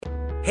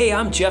Hey,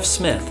 I'm Jeff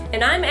Smith.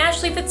 And I'm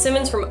Ashley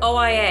Fitzsimmons from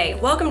OIA.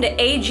 Welcome to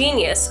A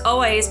Genius,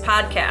 OIA's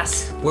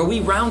podcast, where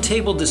we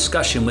roundtable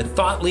discussion with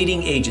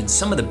thought-leading agents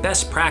some of the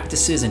best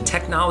practices and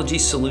technology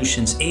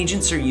solutions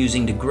agents are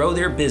using to grow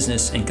their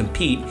business and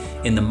compete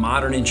in the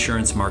modern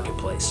insurance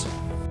marketplace.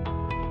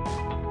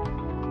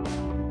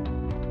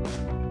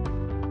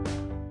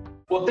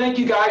 Well, thank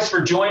you guys for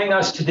joining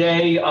us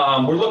today.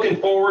 We're looking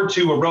forward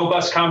to a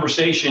robust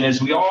conversation as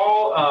we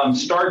all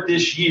start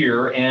this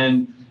year,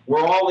 and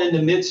we're all in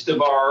the midst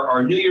of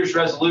our New Year's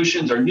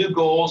resolutions, our new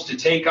goals to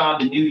take on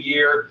the new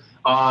year.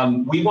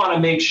 We want to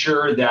make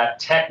sure that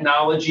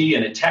technology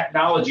and a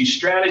technology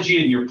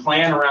strategy and your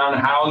plan around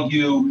how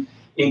you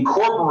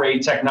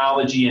incorporate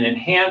technology and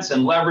enhance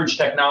and leverage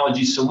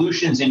technology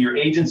solutions in your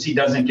agency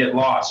doesn't get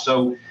lost.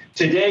 So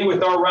today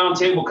with our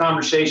roundtable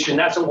conversation,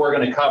 that's what we're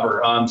going to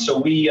cover. So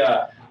we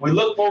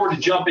look forward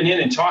to jumping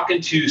in and talking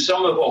to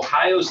some of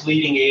Ohio's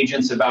leading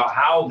agents about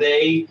how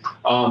they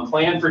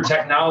plan for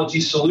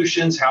technology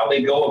solutions, how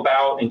they go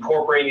about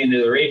incorporating into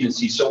their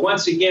agency. So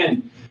once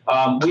again,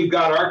 we've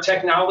got our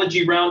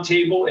technology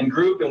roundtable and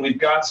group, and we've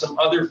got some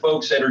other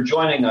folks that are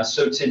joining us.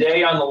 So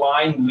today on the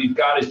line, we've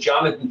got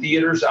Jonathan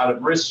Theaters out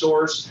of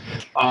RiskSource.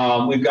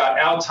 We've got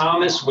Al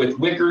Thomas with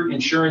Wickert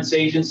Insurance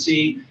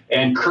Agency,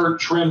 and Kurt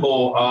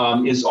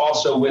Trimble is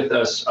also with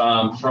us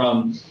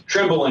from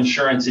Trimble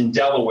Insurance in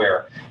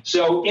Delaware.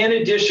 So in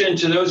addition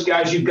to those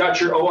guys, you've got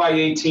your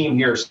OIA team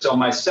here. So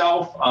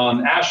myself,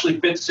 Ashley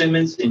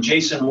Fitzsimmons, and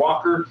Jason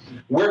Walker,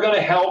 we're going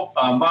to help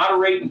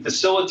moderate and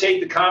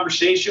facilitate the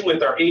conversation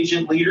with our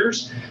agent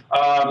leaders.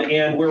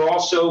 And we're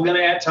also going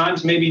to at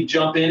times maybe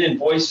jump in and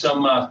voice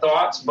some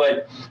thoughts,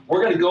 but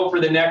we're going to go for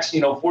the next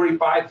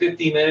 45,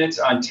 50 minutes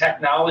on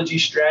technology,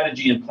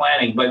 strategy, and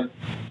planning. But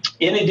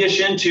in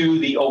addition to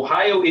the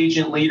Ohio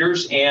agent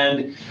leaders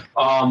and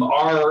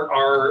our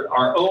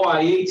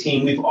OIA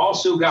team, we've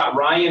also got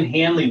Ryan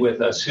Hanley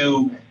with us,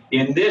 who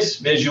in this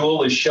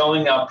visual is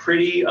showing up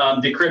pretty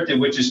decrypted,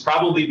 which is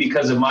probably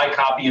because of my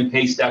copy and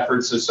paste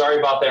efforts. So sorry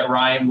about that,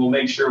 Ryan. We'll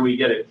make sure we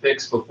get it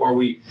fixed before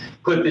we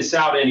put this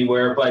out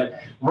anywhere.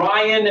 But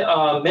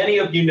Ryan, many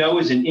of you know,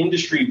 is an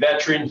industry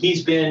veteran.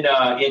 He's been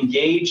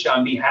engaged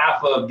on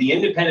behalf of the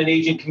independent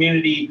agent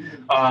community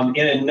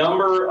in a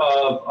number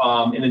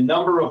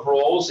of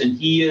roles, and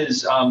he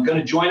is going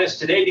to join us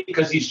today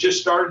because he's just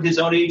started his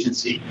own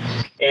agency.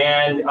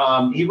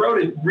 And he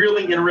wrote a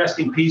really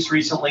interesting piece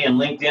recently in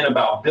LinkedIn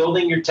about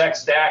building your tech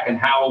stack and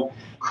how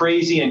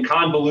crazy and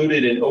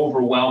convoluted and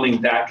overwhelming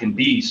that can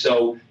be.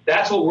 So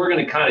that's what we're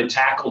going to kind of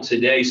tackle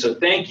today. So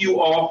thank you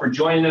all for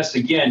joining us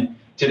again.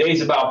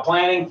 Today's about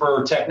planning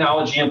for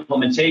technology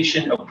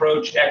implementation,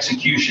 approach,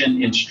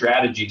 execution, and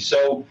strategy.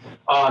 So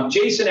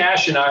Jason,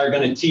 Ash, and I are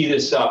going to tee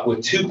this up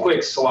with two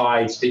quick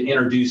slides to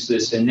introduce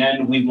this, and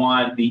then we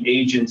want the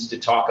agents to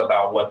talk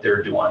about what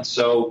they're doing.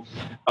 So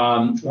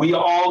we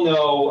all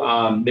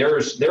know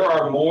there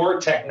are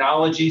more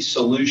technology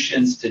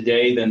solutions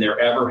today than there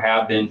ever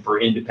have been for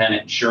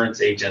independent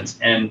insurance agents.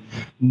 And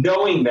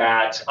knowing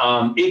that,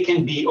 it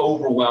can be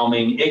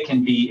overwhelming. It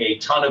can be a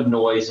ton of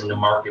noise in the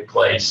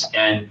marketplace.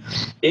 And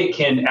it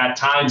can at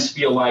times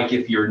feel like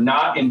if you're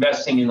not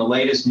investing in the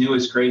latest,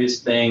 newest,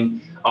 greatest thing,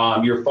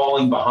 you're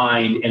falling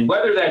behind. And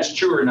whether that's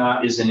true or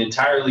not is an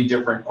entirely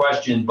different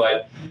question.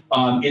 But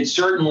it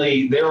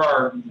certainly, there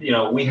are,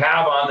 we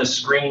have on the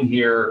screen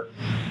here,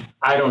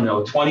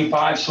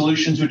 25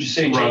 solutions, would you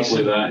say,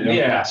 Jason? That,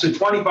 yeah. So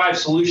 25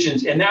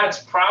 solutions. And that's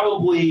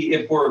probably,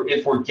 if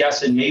we're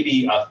guessing,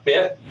 maybe a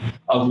fifth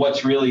of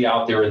what's really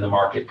out there in the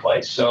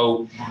marketplace.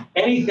 So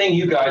anything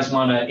you guys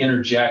want to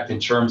interject in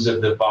terms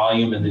of the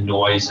volume and the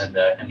noise and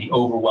the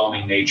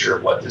overwhelming nature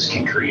of what this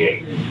can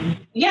create?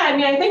 Yeah,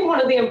 I think one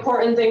of the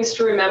important things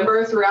to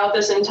remember throughout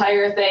this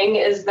entire thing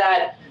is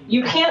that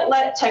you can't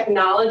let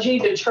technology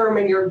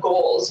determine your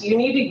goals. You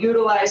need to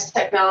utilize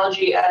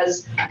technology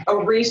as a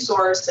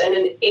resource and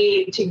an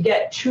aid to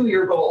get to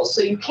your goals.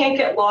 So you can't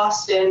get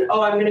lost in,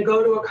 I'm going to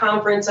go to a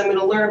conference, I'm going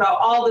to learn about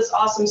all this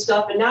awesome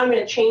stuff, and now I'm going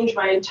to change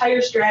my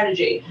entire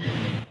strategy.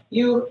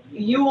 You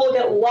will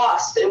get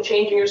lost in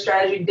changing your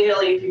strategy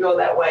daily if you go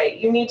that way.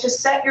 You need to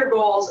set your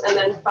goals and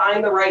then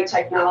find the right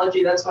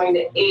technology that's going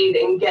to aid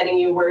in getting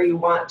you where you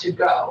want to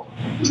go.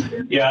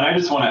 Yeah, and I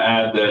just want to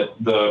add that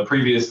the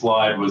previous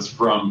slide was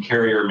from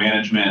carrier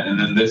management, and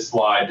then this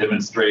slide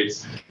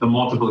demonstrates the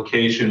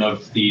multiplication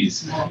of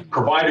these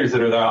providers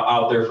that are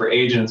out there for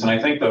agents. And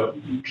I think the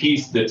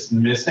piece that's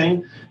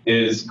missing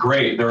is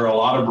great. There are a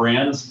lot of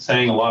brands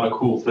saying a lot of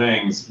cool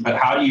things, but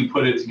how do you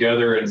put it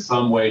together in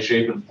some way,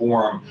 shape, and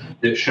form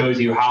that shows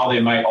you how they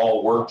might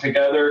all work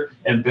together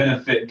and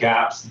benefit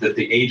gaps that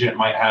the agent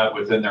might have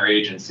within their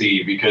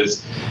agency?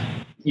 Because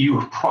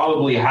you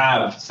probably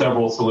have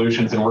several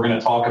solutions, and we're going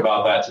to talk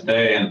about that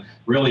today, and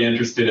really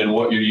interested in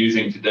what you're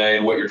using today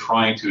and what you're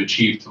trying to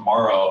achieve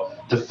tomorrow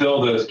to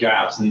fill those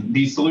gaps. And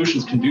these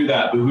solutions can do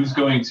that, but who's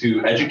going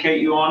to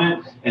educate you on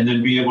it and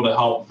then be able to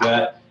help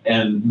vet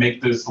and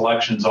make those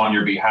selections on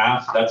your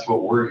behalf? That's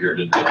what we're here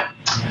to do.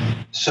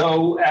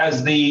 So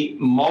as the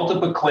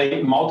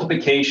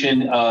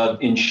multiplication of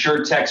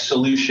InsurTech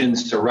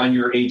solutions to run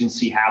your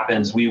agency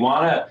happens, we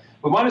want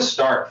to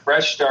start,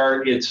 fresh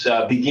start. It's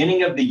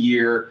beginning of the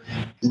year.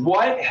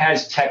 What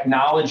has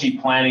technology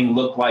planning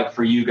looked like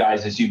for you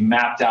guys as you've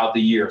mapped out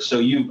the year? So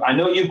I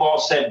know you've all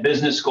set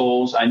business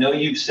goals. I know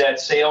you've set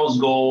sales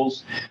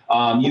goals.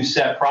 You've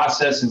set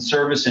process and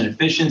service and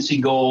efficiency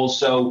goals.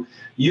 So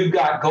you've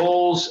got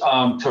goals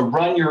to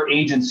run your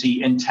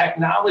agency, and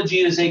technology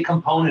is a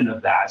component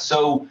of that.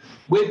 So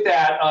with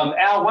that,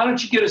 Al, why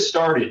don't you get us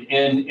started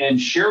and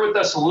share with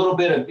us a little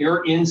bit of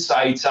your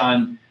insights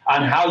on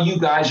how you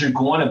guys are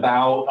going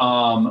about,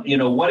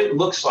 what it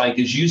looks like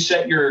as you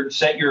set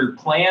your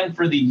plan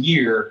for the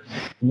year,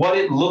 what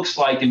it looks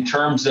like in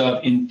terms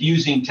of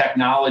infusing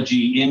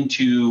technology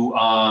into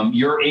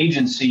your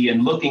agency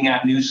and looking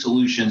at new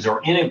solutions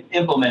or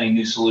implementing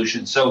new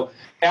solutions. So,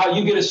 Al,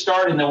 you get us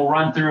started, and then we'll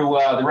run through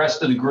the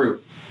rest of the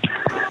group.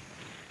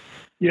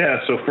 Yeah,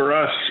 so for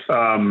us,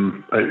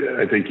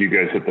 I think you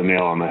guys hit the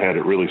nail on the head.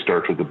 It really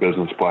starts with the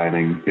business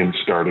planning and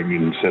starting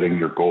and setting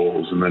your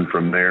goals. And then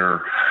from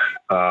there,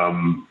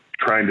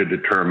 trying to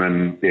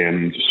determine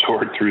and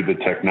sort through the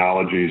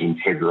technologies and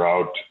figure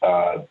out,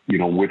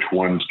 which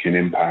ones can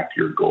impact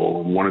your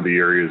goal. And one of the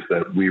areas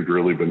that we've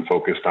really been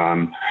focused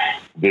on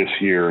this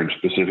year and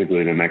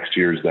specifically the next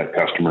year is that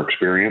customer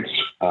experience,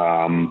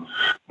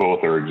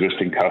 both our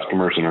existing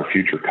customers and our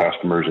future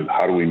customers, and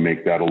how do we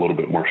make that a little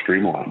bit more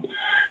streamlined.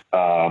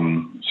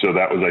 So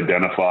that was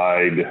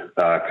identified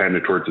kind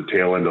of towards the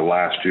tail end of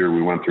last year.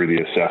 We went through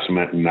the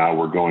assessment, and now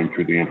we're going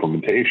through the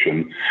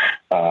implementation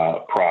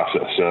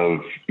process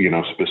of,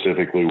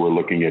 specifically we're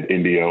looking at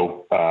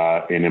Indio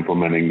and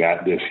implementing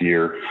that this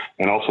year,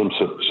 and also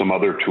some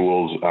other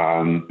tools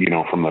from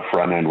the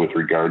front end with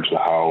regards to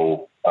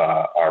how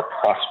our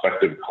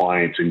prospective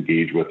clients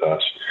engage with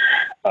us.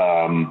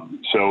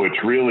 So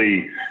it's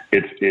really,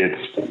 it's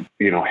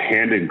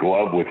hand in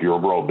glove with your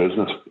overall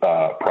business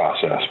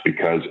process,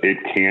 because it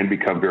can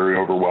become very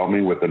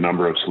overwhelming with the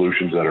number of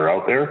solutions that are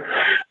out there.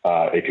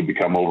 It can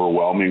become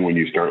overwhelming when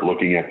you start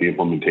looking at the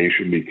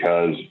implementation,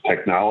 because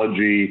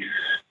technology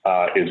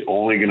is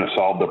only going to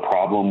solve the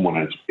problem when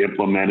it's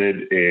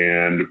implemented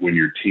and when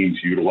your team's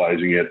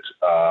utilizing it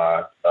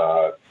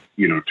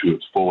to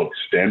its full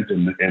extent,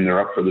 and they're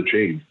up for the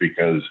change,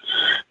 because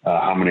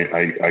how many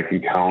I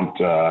can count.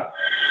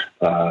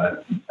 I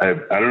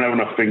don't have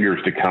enough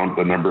fingers to count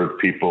the number of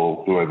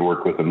people who I've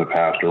worked with in the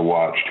past or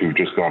watched who've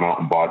just gone out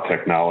and bought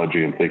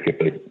technology and think if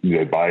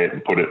they buy it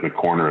and put it in the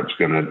corner, it's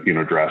going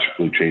to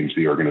drastically change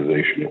the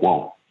organization. It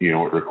won't.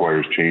 It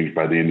requires change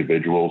by the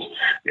individuals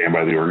and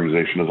by the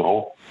organization as a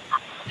whole.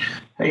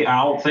 Hey,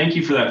 Al, thank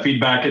you for that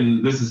feedback.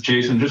 And this is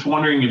Jason. Just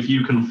wondering if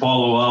you can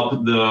follow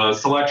up the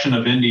selection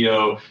of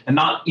Indio, and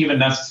not even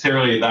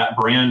necessarily that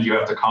brand you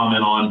have to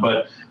comment on,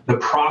 but the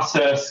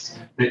process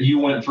that you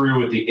went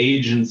through with the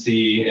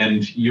agency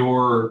and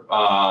your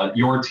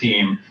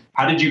team.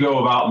 How did you go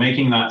about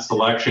making that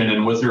selection?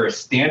 And was there a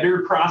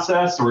standard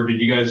process, or did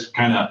you guys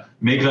kind of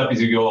make it up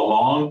as you go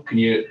along? Can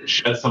you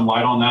shed some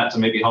light on that to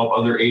maybe help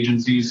other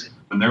agencies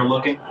when they're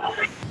looking?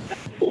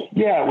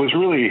 Yeah, it was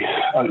really,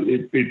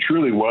 it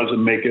truly was a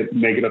make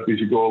it up as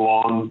you go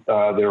along.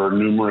 There are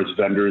numerous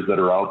vendors that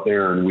are out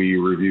there, and we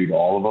reviewed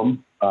all of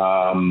them.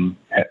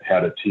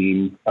 Had a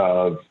team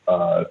of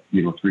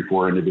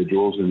 3-4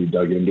 individuals, and we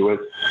dug into it.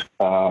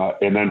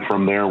 And then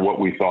from there, what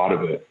we thought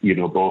of it,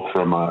 both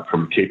from a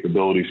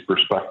capabilities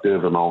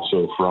perspective, and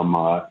also from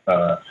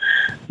I'll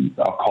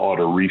call it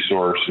a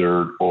resource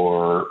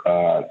or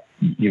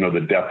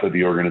the depth of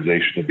the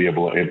organization to be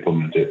able to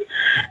implement it.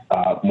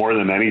 More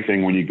than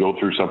anything, when you go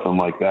through something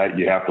like that,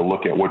 you have to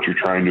look at what you're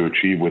trying to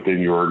achieve within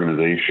your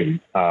organization.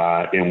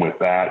 And with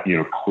that,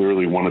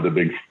 clearly one of the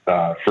big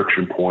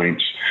friction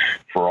points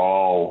for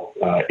all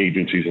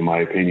agencies, in my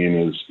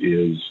opinion,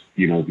 is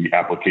the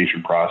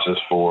application process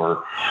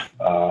for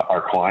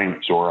our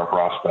clients or our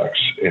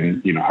prospects,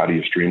 and how do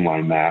you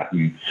streamline that?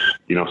 And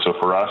so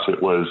for us, it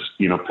was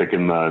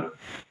picking the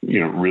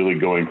really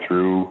going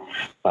through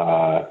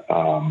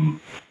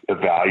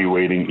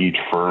evaluating each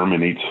firm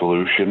and each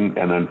solution,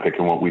 and then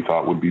picking what we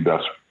thought would be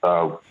best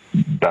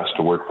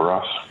to work for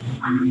us.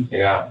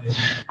 Yeah,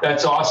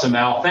 that's awesome,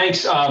 Al.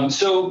 Thanks.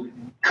 So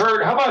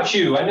Kurt, how about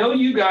you? I know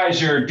you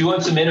guys are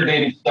doing some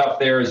innovative stuff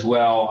there as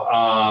well.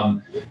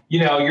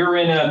 You're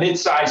in a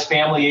mid-sized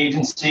family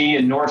agency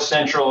in North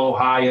Central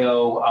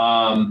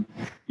Ohio.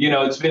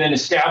 It's been an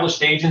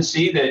established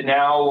agency that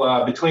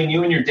now, between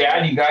you and your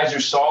dad, you guys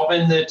are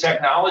solving the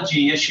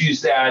technology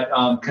issues that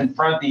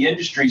confront the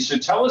industry. So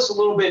tell us a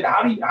little bit,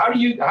 how are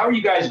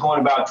you guys going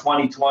about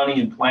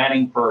 2020 and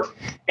planning for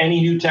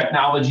any new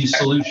technology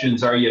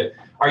solutions? Are you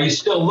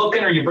still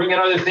looking? Are you bringing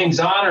other things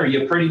on? Or are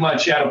you pretty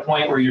much at a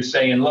point where you're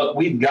saying, look,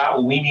 we've got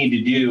what we need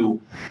to do.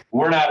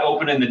 We're not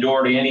opening the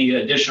door to any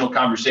additional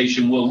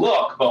conversation. We'll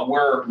look, but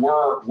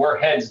we're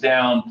heads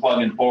down,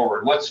 plugging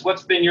forward.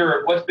 What's been your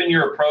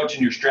approach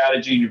and your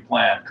strategy and your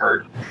plan,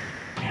 Kurt?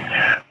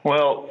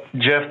 Well,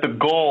 Jeff, the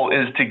goal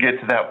is to get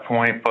to that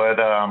point,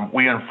 but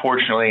we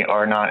unfortunately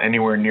are not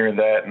anywhere near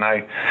that, and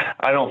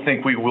I don't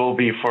think we will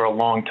be for a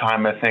long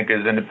time. I think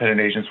as independent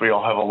agents, we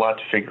all have a lot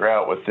to figure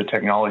out with the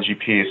technology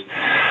piece.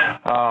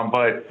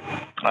 But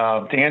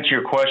to answer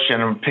your question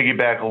and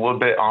piggyback a little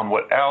bit on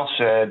what Al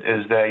said,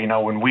 is that,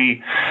 when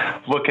we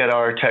look at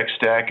our tech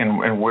stack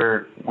and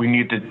where we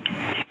need to,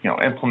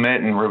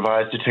 implement and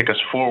revise to take us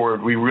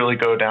forward, we really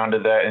go down to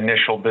that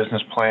initial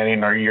business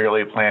planning, our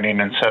yearly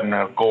planning, and setting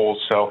up goals.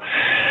 So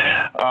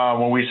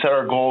when we set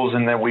our goals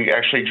and then we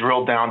actually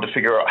drill down to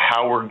figure out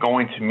how we're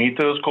going to meet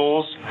those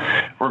goals,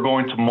 we're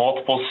going to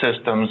multiple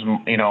systems,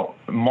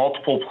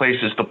 multiple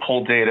places to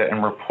pull data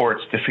and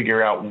reports to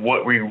figure out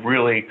what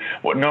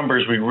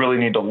numbers we really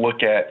need to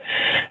look at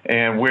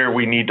and where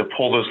we need to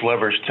pull those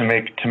levers to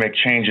make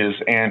changes.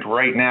 And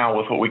right now,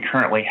 with what we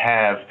currently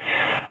have,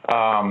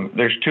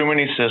 there's too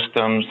many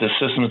systems. The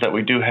systems that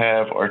we do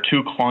have are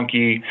too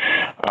clunky.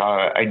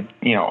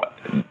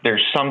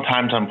 There's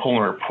sometimes I'm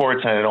pulling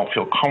reports and I don't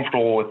feel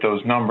comfortable with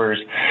those numbers.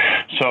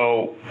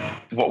 So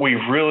what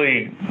we're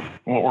really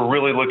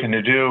looking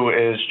to do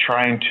is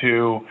trying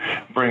to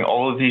bring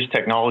all of these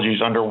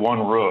technologies under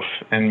one roof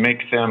and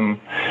make them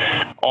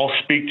all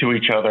speak to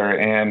each other.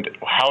 And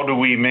how do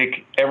we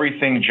make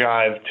everything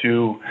jive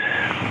to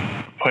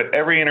put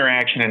every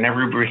interaction and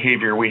every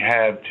behavior we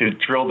have to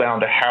drill down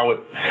to how it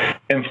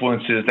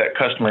influences that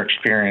customer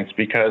experience?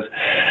 Because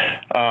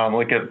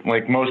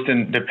like most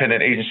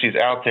independent agencies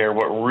out there,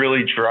 what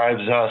really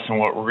drives us and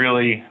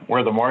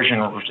where the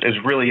margin is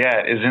really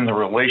at is in the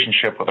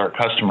relationship with our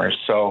customers.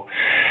 So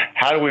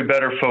how do we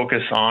better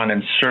focus on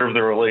and serve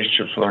the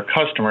relationships with our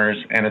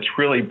customers? And it's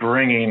really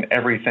bringing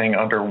everything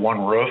under one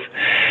roof.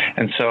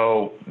 And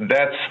so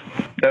that's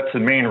the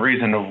main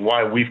reason of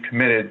why we've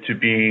committed to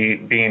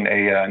being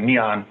a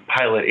Neon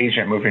pilot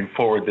agent moving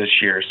forward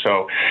this year.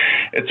 So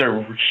it's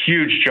a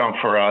huge jump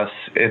for us.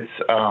 It's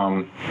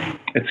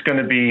going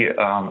to be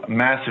a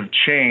massive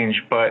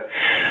change, but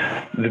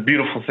the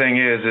beautiful thing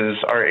is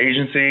our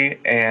agency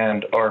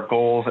and our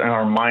goals and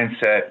our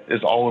mindset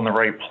is all in the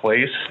right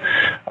place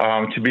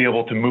to be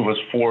able to move us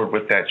forward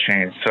with that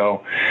change.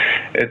 So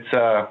it's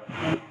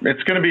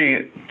going to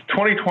be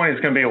 2020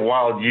 is going to be a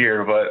wild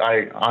year, but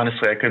I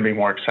couldn't be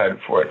more excited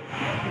for it.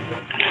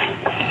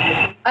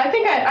 I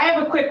think I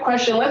have a quick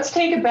question. Let's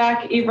take it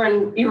back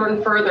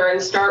even further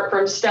and start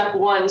from step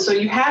one. So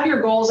you have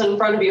your goals in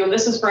front of you, and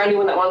this is for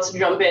anyone that wants to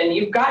jump in.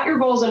 You've got your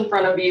goals in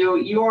front of you.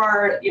 You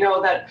are,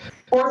 that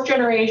fourth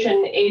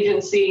generation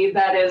agency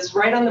that is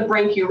right on the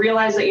brink. You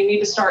realize that you need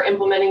to start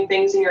implementing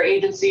things in your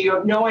agency. You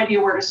have no idea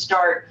where to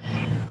start.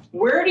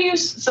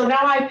 So now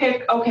I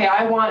pick, okay,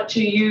 I want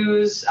to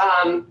use,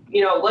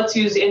 let's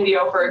use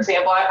Indio, for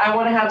example. I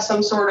want to have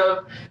some sort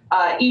of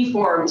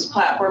e-forms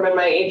platform in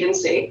my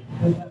agency.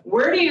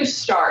 Where do you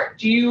start?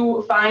 Do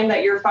you find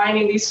that you're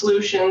finding these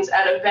solutions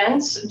at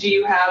events? Do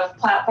you have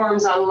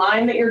platforms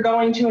online that you're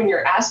going to and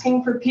you're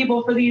asking for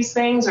people for these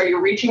things? Are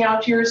you reaching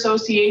out to your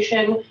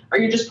association? Are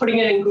you just putting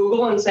it in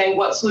Google and saying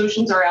what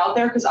solutions are out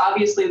there? Because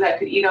obviously that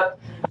could eat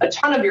up a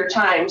ton of your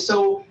time.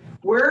 So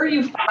where are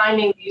you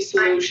finding these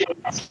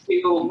solutions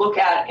to look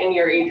at in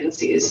your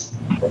agencies?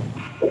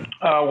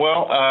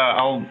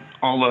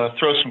 I'll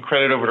throw some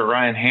credit over to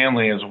Ryan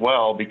Hanley as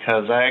well,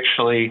 because I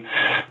actually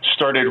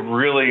started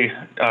really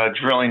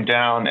drilling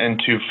down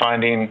into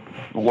finding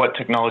what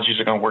technologies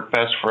are going to work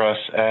best for us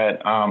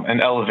at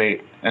an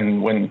Elevate.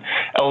 And when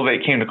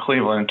Elevate came to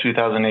Cleveland in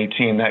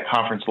 2018, that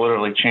conference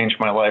literally changed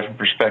my life and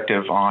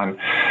perspective on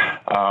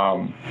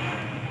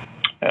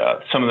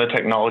some of the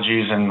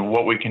technologies and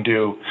what we can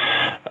do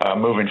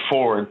moving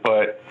forward.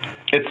 But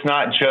it's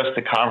not just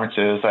the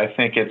conferences. I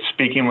think it's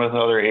speaking with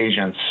other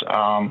agents,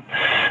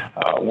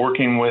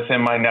 working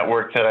within my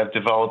network that I've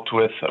developed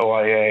with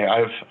OIA.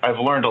 I've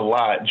learned a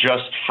lot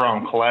just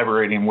from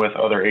collaborating with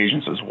other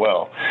agents as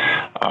well.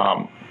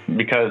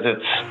 Because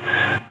it's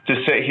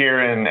to sit here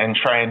and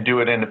try and do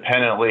it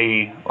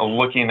independently,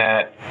 looking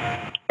at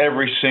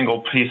every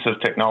single piece of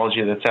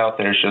technology that's out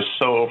there is just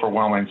so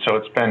overwhelming. So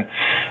it's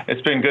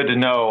been good to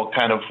know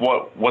kind of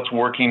what's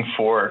working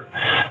for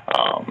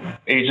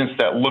agents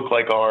that look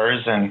like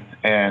ours and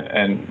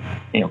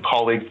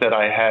colleagues that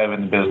I have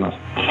in the business.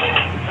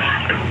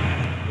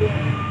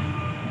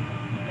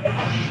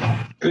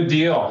 Good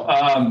deal.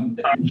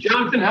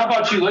 Jonathan, how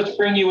about you? Let's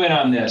bring you in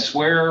on this.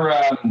 Where,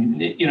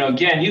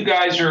 again, you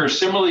guys are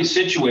similarly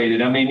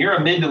situated. I mean, you're a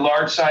mid to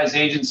large size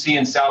agency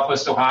in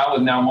Southwest Ohio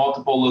with now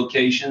multiple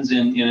locations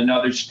in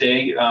another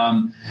state.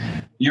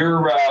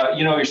 You're,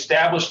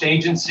 established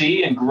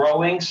agency and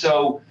growing.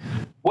 So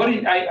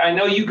I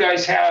know you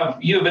guys have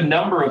a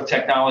number of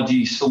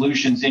technology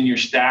solutions in your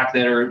stack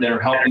that are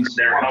helping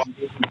support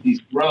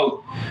these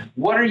growth.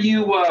 What are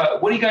you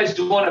guys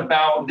doing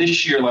about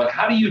this year? Like,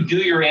 how do you do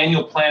your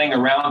annual planning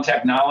around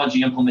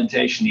technology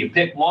implementation? Do you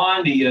pick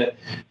one? Is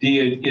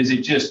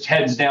it just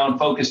heads down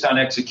focused on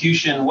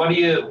execution? How do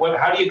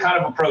you kind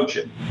of approach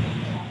it?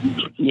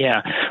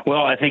 Yeah,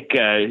 well, I think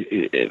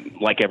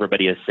like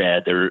everybody has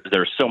said,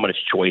 there's so much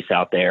choice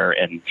out there,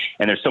 and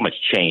there's so much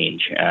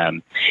change.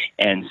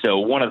 And so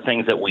one of the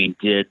things that we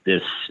did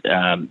this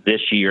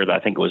year that I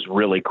think was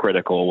really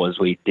critical was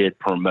we did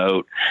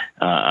promote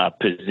a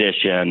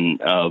position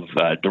of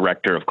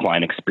Director of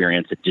Client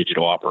Experience at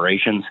Digital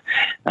Operations.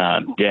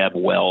 Deb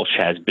Welsh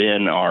has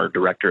been our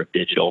Director of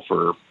Digital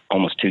for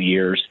almost 2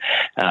 years.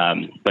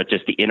 But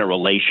just the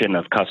interrelation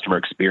of customer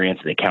experience,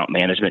 the account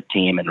management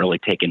team, and really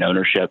taking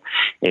ownership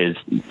is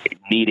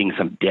needing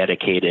some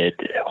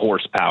dedicated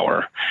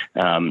horsepower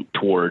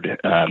toward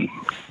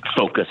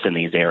focus in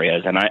these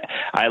areas. And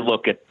I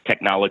look at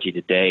technology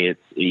today,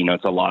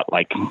 it's a lot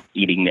like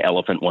eating the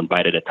elephant one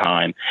bite at a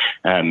time,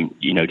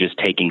 just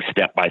taking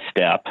step by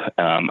step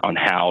on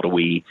how do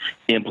we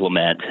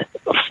implement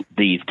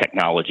these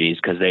technologies,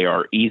 because they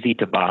are easy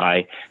to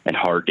buy and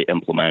hard to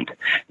implement.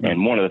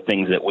 And one of the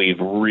things that we've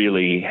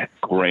really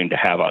going to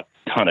have a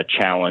ton of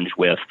challenge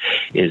with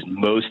is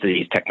most of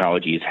these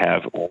technologies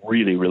have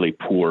really, really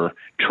poor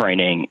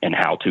training and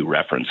how-to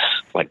reference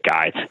like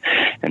guides.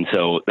 And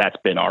so that's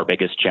been our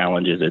biggest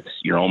challenge is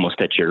you're almost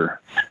at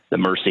the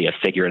mercy of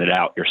figuring it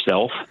out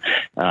yourself.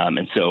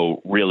 And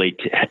so really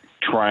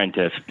trying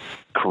to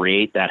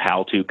create that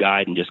how-to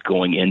guide and just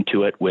going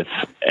into it with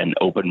an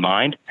open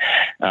mind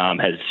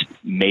has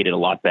made it a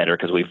lot better,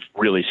 because we've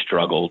really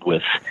struggled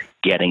with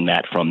getting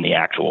that from the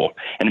actual,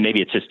 and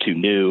maybe it's just too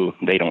new.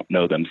 They don't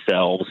know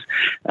themselves.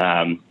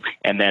 And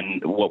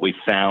then what we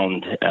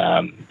found,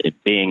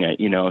 it being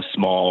a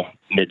small,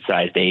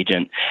 mid-sized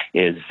agent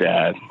is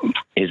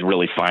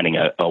really finding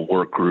a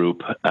work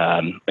group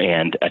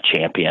and a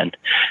champion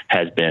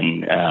has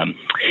been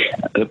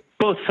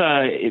both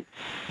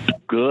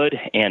good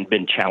and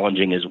been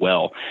challenging as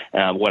well.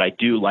 What I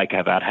do like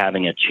about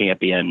having a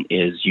champion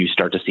is you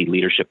start to see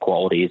leadership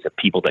qualities of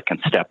people that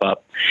can step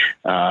up,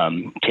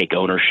 take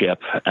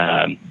ownership.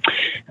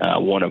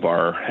 One of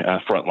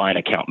our frontline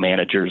account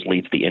managers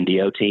leads the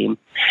Indio team.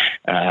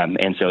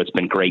 And so it's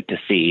been great to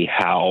see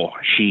how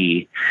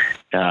she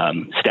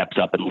steps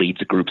up and leads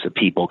groups of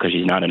people, because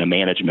she's not in a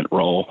management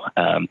role,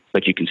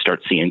 but you can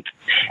start seeing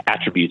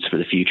attributes for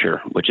the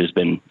future, which has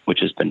been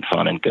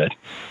fun and good.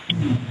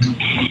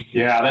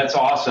 Yeah, that's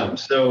awesome.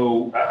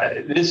 So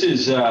this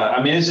is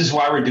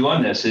why we're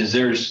doing this. Is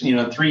there's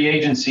 3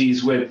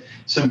 agencies with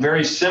some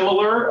very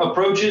similar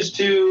approaches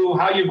to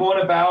how you're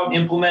going about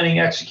implementing,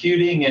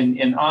 executing,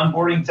 and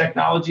onboarding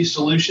technology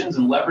solutions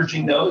and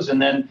leveraging those,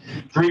 and then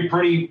 3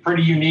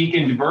 pretty unique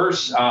and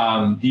diverse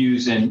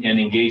views and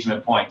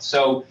engagement points.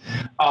 So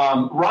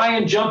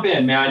Ryan, jump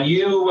in, man.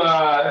 You,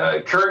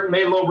 Kurt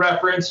made a little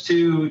reference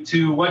to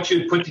what you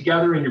had put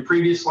together in your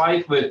previous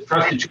life with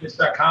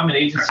TrustedChoice.com and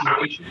Agency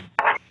Nation.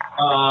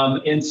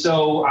 And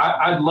so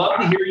I'd love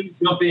to hear you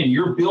jump in.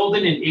 You're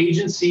building an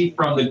agency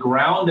from the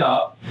ground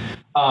up.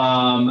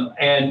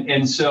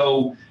 And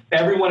so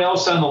everyone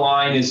else on the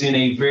line is in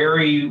a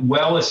very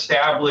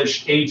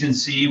well-established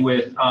agency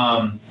with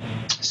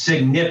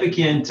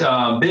significant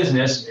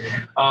business.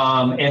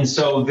 And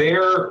so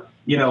they're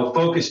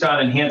focused on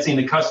enhancing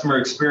the customer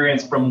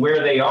experience from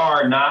where they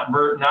are, not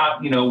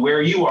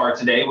where you are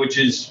today, which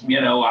is,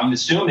 I'm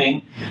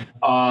assuming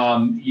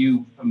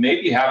you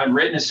maybe haven't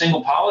written a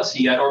single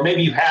policy yet, or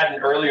maybe you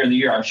hadn't earlier in the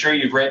year. I'm sure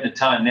you've written a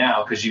ton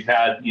now because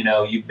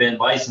you've been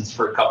licensed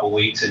for a couple of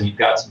weeks and you've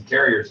got some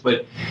carriers.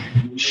 But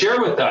share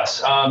with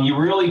us, you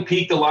really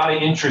piqued a lot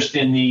of interest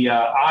in the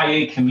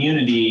IA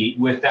community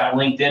with that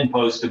LinkedIn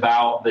post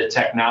about the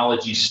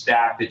technology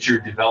stack that you're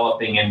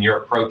developing and your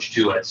approach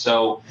to it.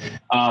 So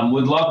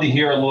would love to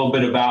hear a little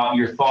bit about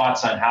your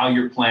thoughts on how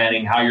you're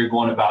planning, how you're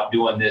going about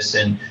doing this,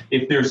 and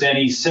if there's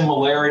any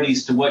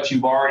similarities to what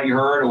you've already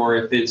heard, or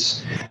if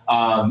it's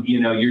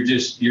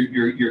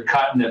you're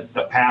cutting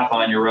the path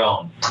on your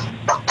own.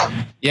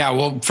 Yeah,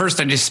 well, first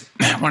I just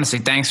want to say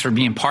thanks for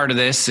being part of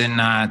this,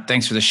 and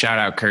thanks for the shout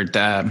out, Kurt.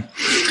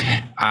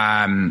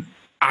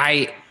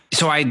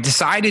 So I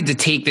decided to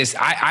take this.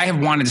 I have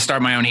wanted to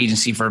start my own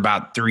agency for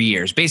about 3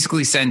 years,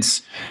 basically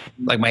since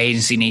like my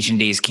Agency Nation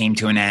days came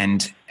to an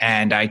end,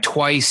 and I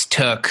twice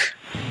took,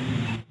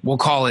 we'll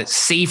call it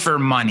safer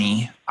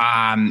money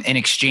in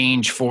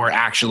exchange for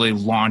actually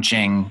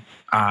launching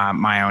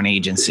my own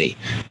agency.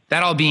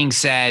 That all being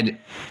said,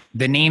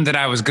 the name that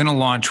I was going to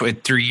launch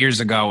with 3 years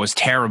ago was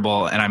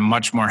terrible, and I'm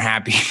much more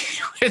happy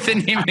with the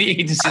name of the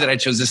agency that I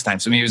chose this time.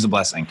 So maybe it was a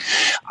blessing.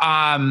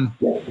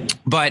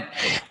 But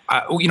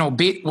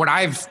what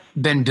I've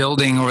been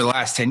building over the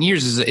last 10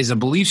 years is a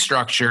belief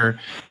structure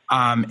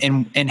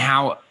in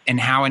how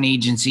an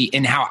agency,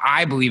 and how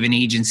I believe an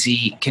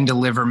agency can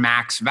deliver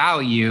max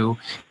value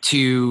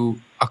to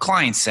a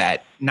client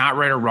set. Not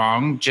right or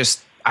wrong,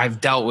 just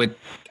I've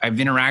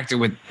interacted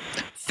with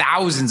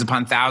thousands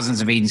upon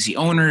thousands of agency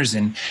owners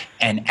and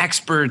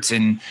experts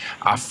and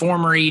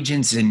former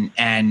agents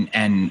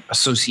and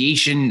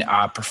association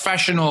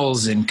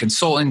professionals and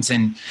consultants,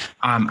 and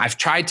I've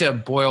tried to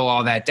boil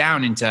all that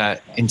down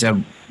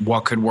into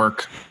what could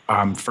work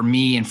for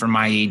me and for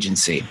my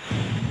agency.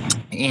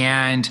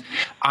 And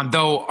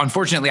though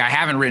unfortunately I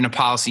haven't written a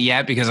policy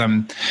yet because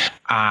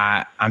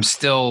I'm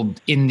still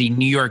in the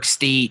New York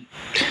State,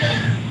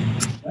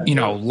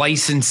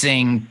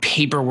 licensing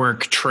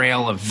paperwork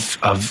trail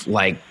of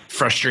like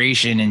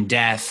frustration and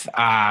death.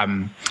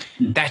 I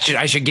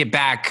should get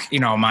back,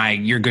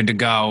 you're good to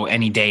go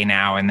any day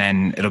now, and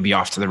then it'll be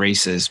off to the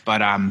races. But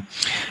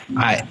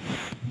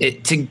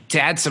to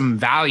add some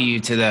value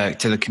to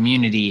the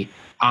community,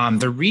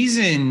 the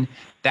reason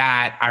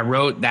that I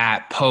wrote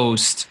that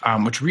post,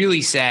 which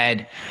really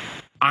said,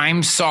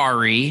 "I'm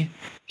sorry,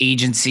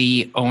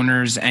 agency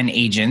owners and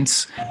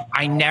agents,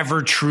 I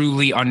never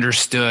truly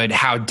understood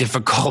how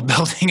difficult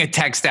building a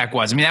tech stack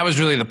was." I mean, that was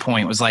really the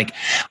point, was like,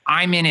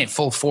 I'm in it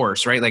full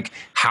force, right? Like,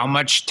 how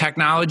much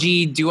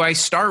technology do I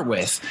start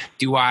with?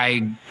 Do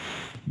I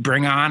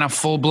bring on a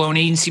full-blown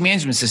agency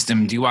management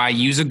system? Do I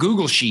use a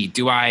Google Sheet?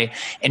 Do I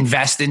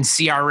invest in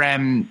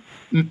CRM,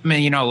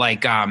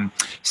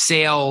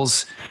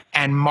 sales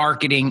and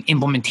marketing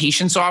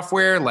implementation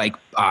software like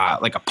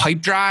a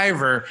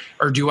Pipedrive,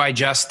 or do I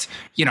just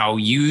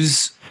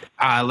use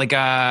like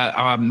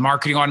a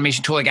marketing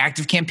automation tool like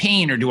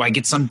ActiveCampaign, or do I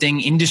get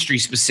something industry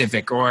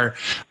specific, or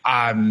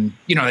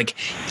like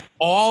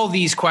all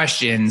these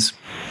questions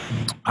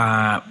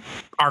are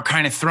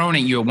kind of thrown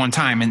at you at one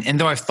time. And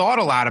though I've thought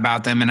a lot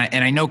about them, and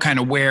I know kind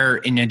of where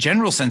in a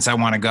general sense I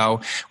want to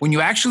go, when you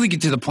actually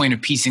get to the point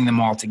of piecing them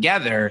all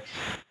together,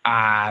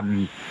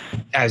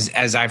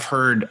 as I've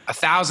heard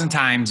 1,000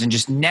 times and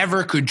just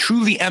never could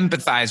truly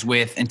empathize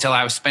with until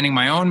I was spending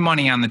my own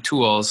money on the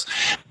tools,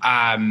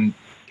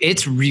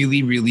 it's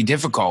really, really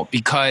difficult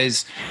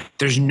because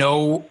there's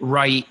no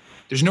right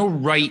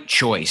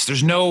choice.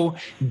 There's no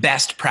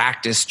best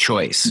practice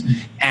choice.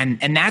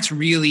 And that's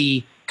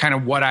really kind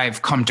of what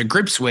I've come to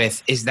grips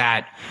with, is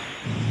that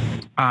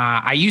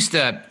I used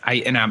to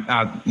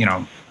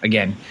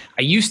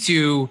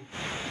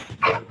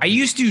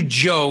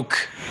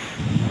joke,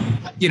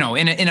 in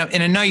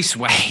a nice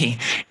way,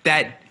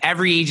 that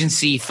every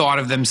agency thought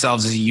of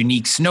themselves as a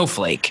unique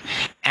snowflake.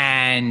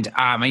 And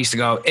I used to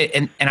go,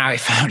 and I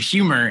found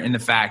humor in the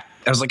fact,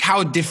 I was like,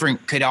 how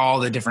different could all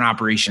the different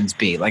operations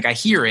be? Like, I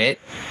hear it.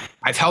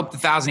 I've helped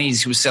 1,000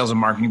 agencies with sales and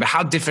marketing, but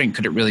how different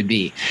could it really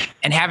be?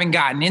 And having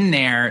gotten in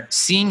there,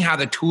 seeing how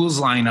the tools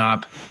line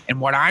up and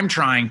what I'm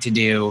trying to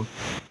do,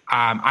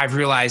 I've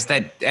realized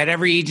that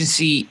every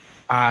agency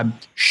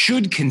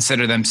should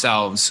consider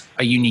themselves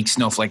a unique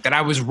snowflake, that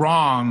I was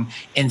wrong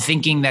in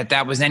thinking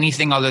that was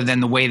anything other than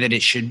the way that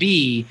it should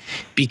be,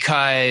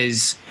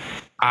 because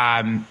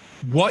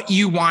what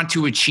you want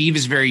to achieve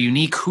is very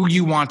unique. Who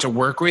you want to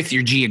work with,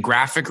 your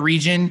geographic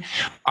region,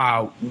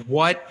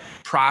 what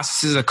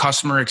processes a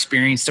customer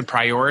experience to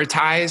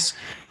prioritize,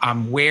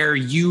 where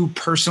you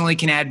personally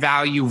can add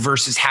value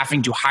versus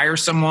having to hire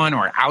someone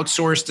or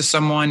outsource to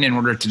someone in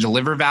order to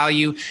deliver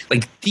value.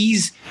 Like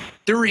these,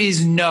 there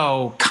is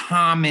no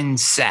common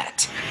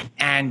set.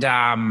 And,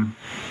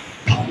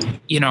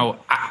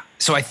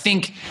 so I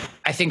think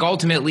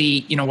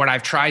ultimately, what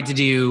I've tried to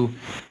do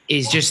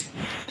is just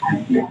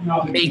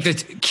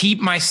keep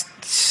my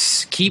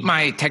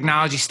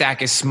technology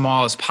stack as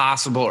small as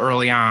possible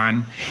early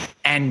on,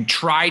 and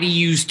try to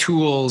use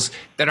tools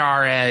that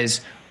are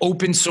as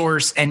open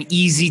source and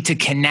easy to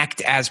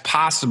connect as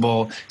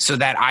possible, so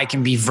that I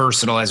can be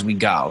versatile as we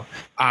go.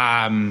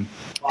 And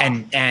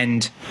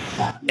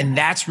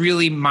that's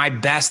really my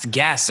best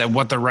guess at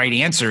what the right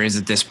answer is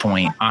at this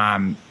point.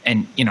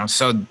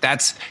 So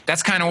that's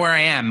kind of where I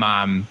am.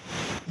 I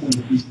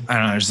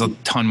don't know, there's a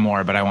ton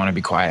more, but I want to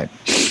be quiet.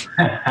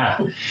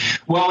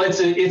 Well,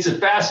 it's a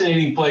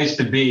fascinating place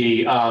to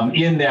be,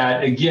 in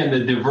that, again,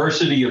 the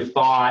diversity of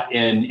thought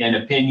and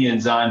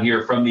opinions on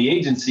here from the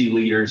agency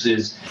leaders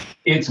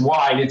it's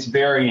wide, it's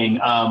varying,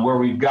 where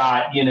we've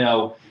got,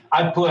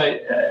 I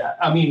put,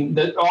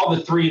 all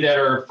the three that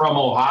are from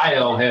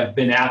Ohio have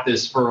been at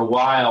this for a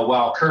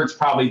while Kurt's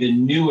probably the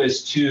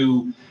newest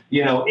to,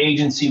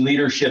 agency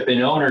leadership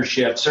and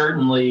ownership.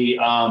 Certainly,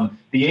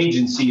 the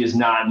agency is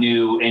not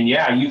new. And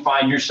yeah, you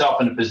find yourself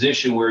in a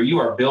position where you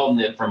are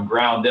building it from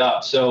ground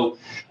up. So,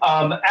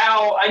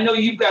 Al, I know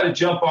you've got to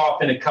jump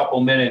off in a couple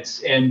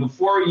minutes. And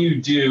before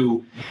you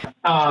do,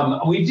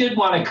 we did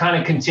want to kind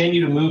of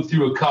continue to move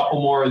through a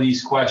couple more of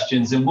these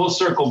questions, and we'll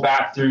circle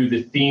back through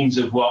the themes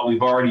of what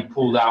we've already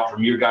pulled out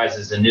from your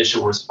guys'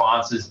 initial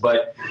responses.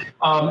 But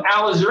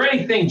Al, is there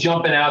anything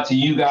jumping out to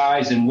you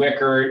guys and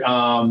Wickert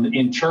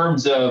in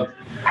terms of,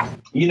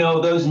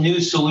 those new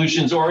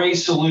solutions, or a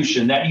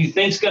solution that you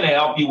think is going to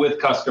help you with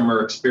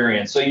customer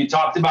experience? So you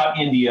talked about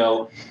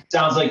Indio.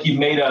 Sounds like you've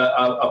made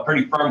a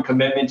pretty firm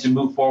commitment to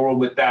move forward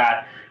with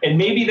that. And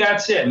maybe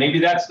that's it. Maybe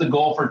that's the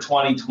goal for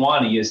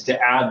 2020, is to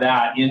add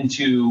that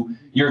into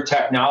your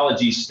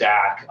technology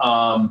stack.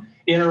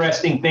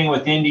 interesting thing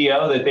with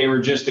Indio that they were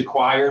just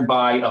acquired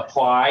by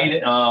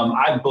Applied.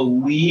 I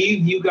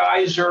believe you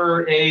guys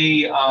are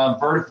a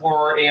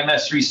Vertafore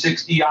AMS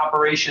 360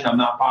 operation. I'm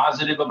not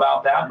positive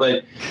about that,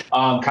 but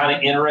kind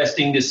of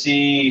interesting to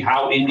see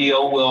how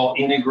Indio will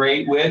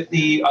integrate with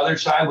the other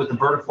side, with the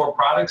Vertafore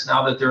products,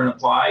 now that they're an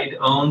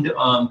Applied-owned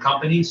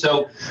company.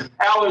 So,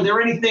 Al, are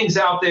there any things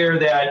out there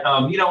that,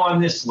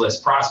 on this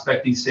list,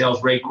 prospecting,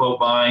 sales, rate quote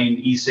buying,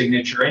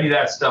 e-signature, any of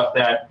that stuff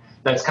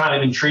that's kind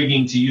of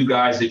intriguing to you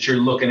guys that you're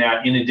looking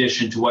at in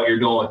addition to what you're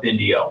doing with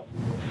Indio?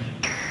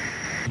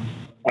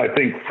 I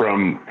think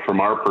from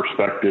our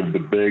perspective, the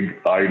big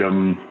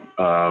item,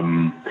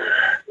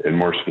 and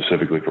more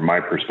specifically from my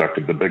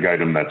perspective, the big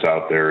item that's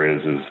out there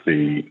is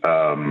the,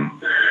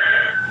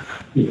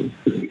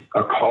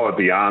 I'll call it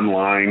the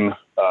online,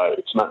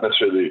 it's not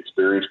necessarily the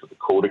experience, but the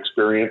quote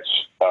experience,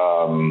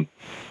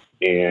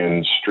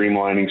 and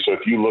streamlining. So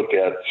if you look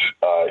at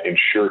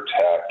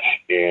InsurTech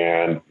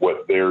and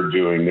what they're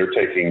doing, they're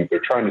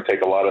trying to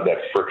take a lot of that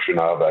friction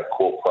out of that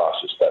quote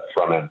process, that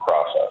front end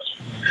process.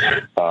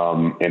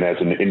 And as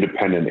an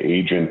independent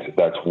agent,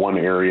 that's one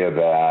area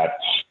that,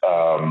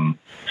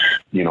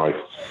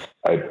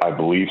 I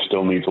believe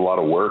still needs a lot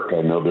of work.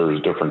 I know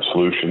there's different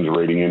solutions,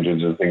 rating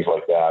engines and things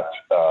like that,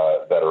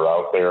 that are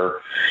out there.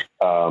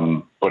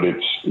 But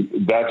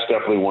that's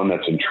definitely one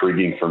that's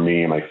intriguing for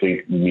me, and I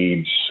think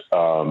needs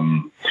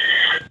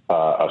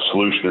a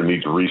solution or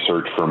needs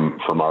research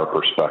from our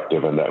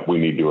perspective, and that we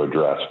need to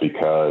address,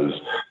 because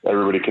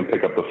everybody can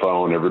pick up the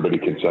phone, everybody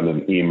can send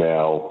an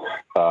email,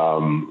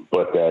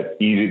 but that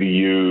easy to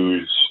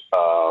use,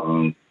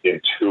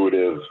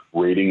 intuitive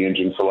rating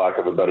engine, for lack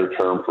of a better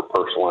term, for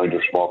personal lines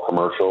or small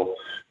commercial,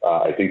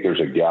 I think there's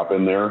a gap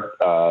in there.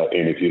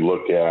 And if you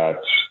look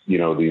at, the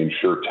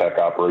InsurTech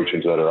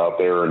operations that are out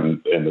there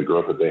and the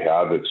growth that they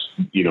have, it's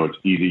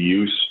easy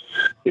use.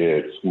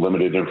 It's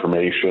limited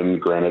information.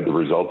 Granted, the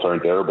results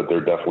aren't there, but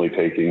they're definitely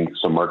taking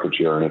some market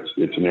share. And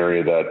it's an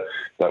area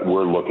that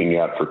we're looking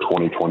at for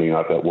 2020.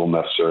 Not that we'll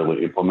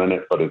necessarily implement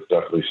it, but it's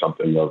definitely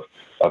something of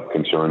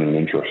concern and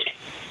interest.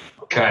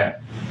 Okay.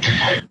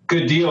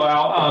 Good deal,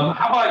 Al.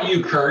 How about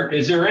you, Kurt?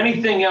 Is there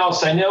anything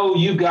else? I know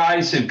you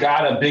guys have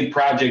got a big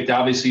project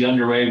obviously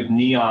underway with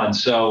Neon.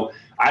 So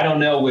I don't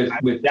know,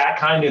 with that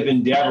kind of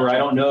endeavor, I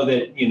don't know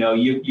that,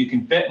 you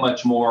can fit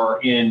much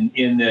more in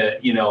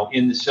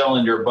the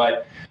cylinder,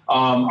 but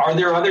are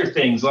there other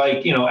things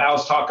like,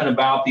 Al's talking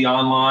about the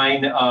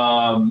online,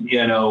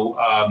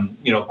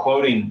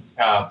 quoting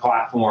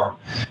platform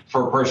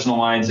for personal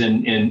lines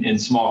in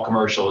small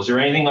commercial? Is there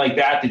anything like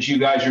that you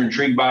guys are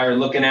intrigued by or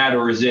looking at,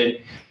 or is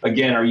it,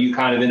 again, are you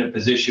kind of in a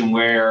position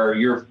where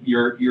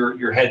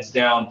your head's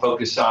down,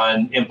 focused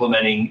on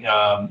implementing,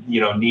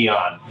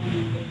 Neon?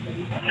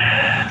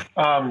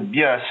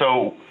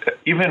 So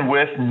even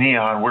with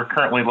Neon, we're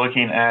currently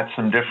looking at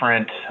some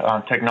different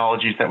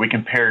technologies that we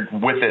can pair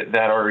with it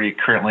that already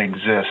currently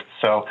exist.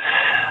 So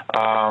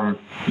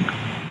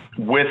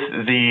with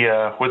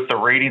the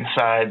rating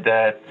side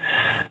that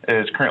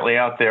is currently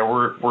out there,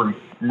 we're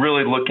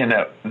really looking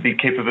at the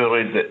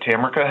capabilities that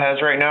Tamrica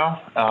has right now.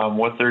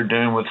 What they're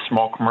doing with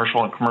small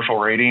commercial and commercial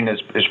rating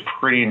is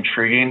pretty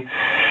intriguing.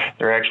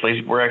 We're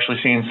actually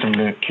seeing some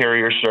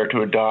carriers start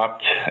to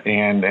adopt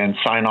and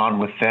sign on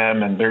with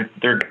them, and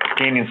they're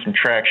gaining some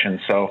traction.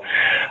 So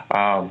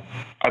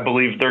I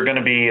believe they're going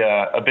to be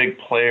a big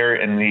player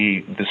in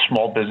the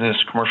small business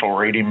commercial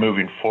rating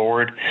moving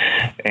forward.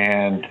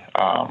 And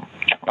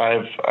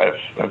I've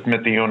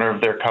met the owner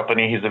of their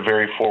company. He's a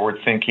very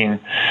forward-thinking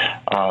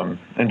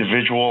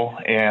individual,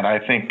 and I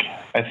think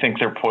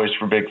they're poised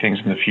for big things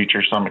in the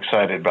future. So I'm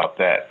excited about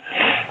that.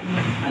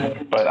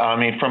 But I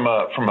mean, from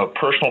a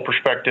personal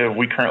perspective,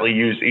 we currently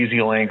use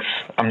EasyLinks.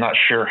 I'm not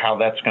sure how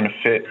that's going to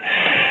fit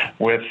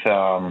with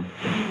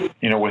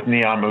with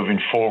Neon moving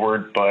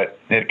forward, but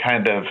it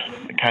kind of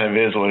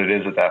is what it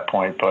is at that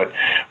point. But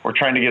we're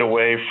trying to get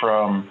away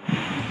from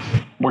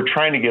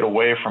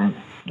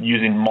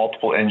using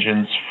multiple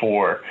engines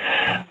for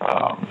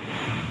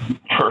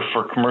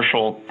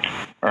commercial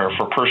or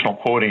for personal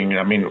quoting.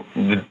 I mean,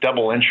 the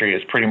double entry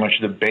is pretty much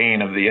the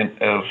bane of the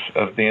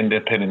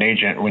independent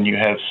agent when you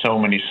have so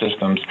many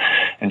systems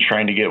and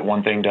trying to get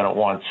one thing done at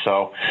once.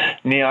 So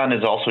Neon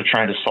is also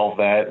trying to solve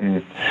that,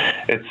 and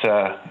it's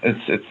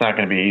not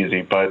going to be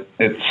easy, but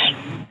it's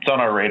on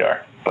our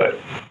radar. But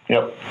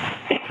yep.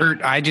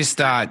 Kurt, I just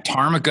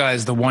Tarmica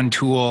is the one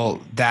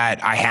tool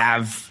that I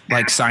have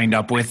signed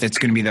up with. It's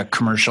going to be the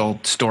commercial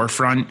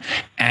storefront.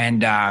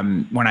 And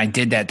when I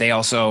did that, they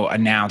also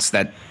announced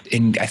that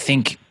I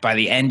think by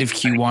the end of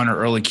Q1 or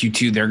early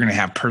Q2, they're going to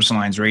have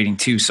personalized rating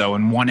too. So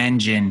in one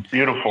engine,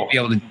 beautiful, be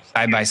able to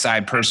side by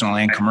side personal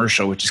and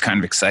commercial, which is kind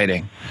of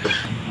exciting.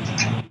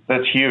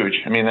 That's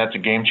huge. I mean, that's a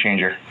game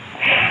changer.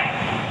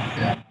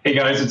 Hey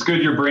guys, it's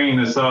good you're bringing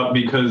this up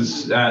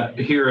because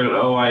here at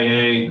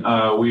OIA,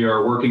 we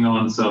are working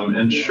on some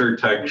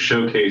InsurTech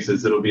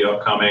showcases that'll be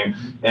upcoming,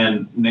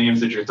 and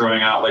names that you're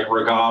throwing out like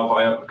Regav.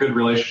 I have a good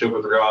relationship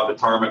with Regav at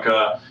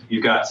Tarmica.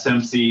 You've got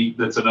Simsi,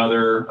 that's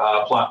another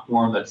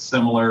platform that's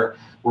similar.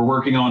 we're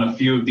working on a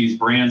few of these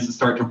brands to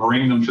start to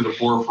bring them to the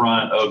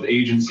forefront of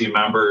agency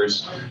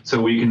members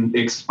so we can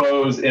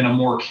expose in a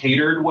more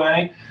catered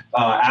way,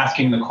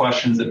 asking the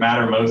questions that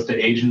matter most to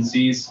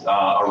agencies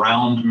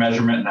around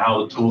measurement and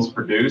how the tools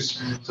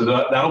produce. So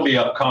that'll be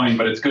upcoming,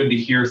 but it's good to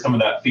hear some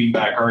of that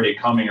feedback already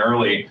coming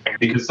early,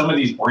 because some of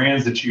these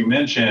brands that you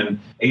mentioned,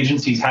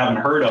 agencies haven't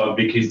heard of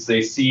because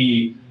they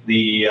see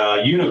the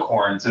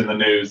unicorns in the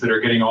news that are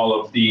getting all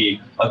of the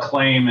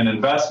acclaim and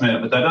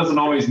investment, but that doesn't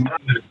always mean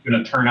that it's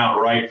going to turn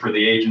out right for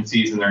the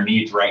agencies and their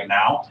needs right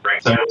now.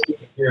 So I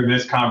hear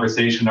this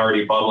conversation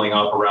already bubbling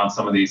up around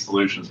some of these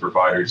solutions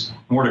providers.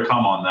 More to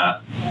come on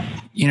that.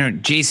 You know,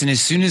 Jason, as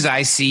soon as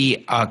I see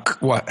an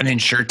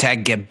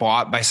InsurTech get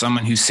bought by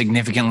someone who's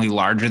significantly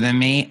larger than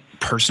me,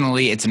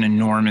 personally, it's an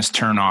enormous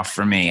turnoff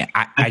for me.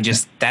 I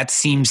just, that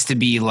seems to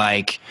be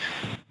like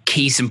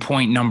case in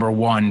point number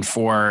one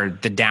for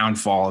the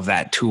downfall of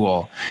that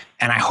tool.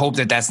 And I hope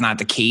that that's not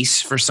the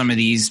case for some of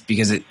these,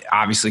 because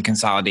obviously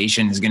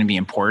consolidation is going to be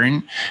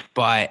important,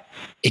 but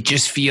it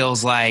just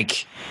feels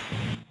like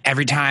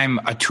every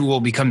time a tool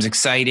becomes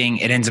exciting,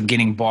 it ends up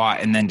getting bought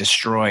and then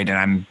destroyed.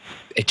 And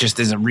it just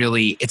isn't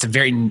really, it's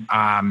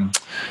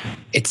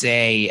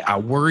a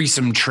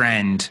worrisome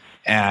trend.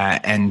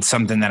 And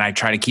something that I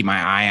try to keep my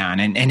eye on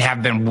and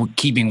have been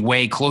keeping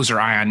way closer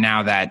eye on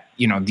now that,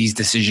 these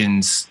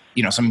decisions,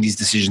 some of these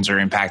decisions are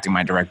impacting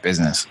my direct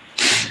business.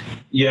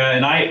 Yeah,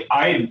 and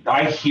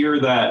I hear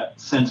that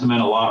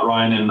sentiment a lot,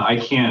 Ryan, and I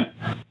can't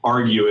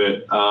argue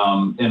it.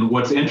 And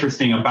what's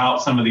interesting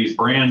about some of these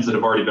brands that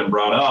have already been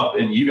brought up,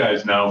 and you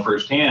guys know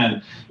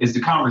firsthand, is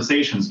the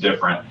conversation's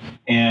different.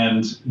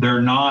 And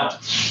they're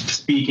not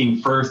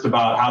speaking first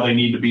about how they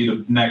need to be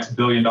the next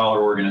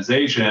billion-dollar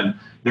organization.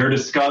 They're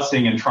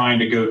discussing and trying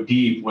to go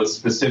deep with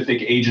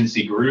specific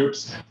agency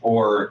groups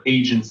or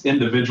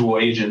individual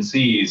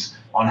agencies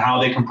on how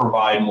they can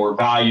provide more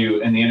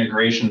value and the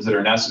integrations that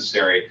are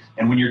necessary.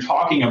 And when you're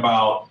talking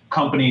about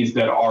companies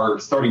that are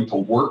starting to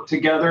work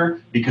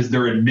together because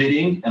they're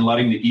admitting and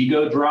letting the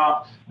ego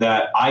drop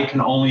that I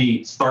can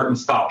only start and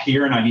stop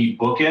here and I need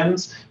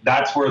bookends,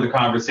 that's where the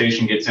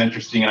conversation gets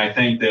interesting. And I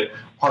think that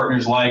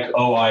partners like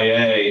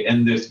OIA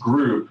and this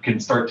group can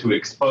start to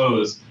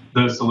expose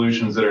those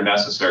solutions that are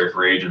necessary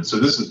for agents. So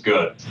this is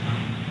good.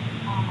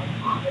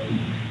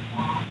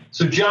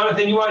 So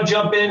Jonathan, you want to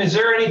jump in? Is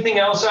there anything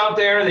else out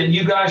there that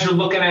you guys are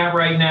looking at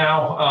right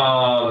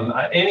now?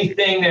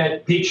 Anything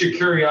that piques your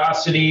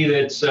curiosity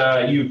that's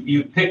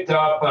you've picked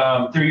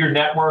up through your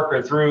network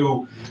or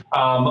through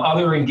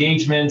other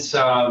engagements?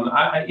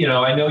 I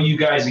know you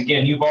guys,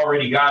 again, you've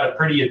already got a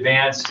pretty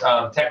advanced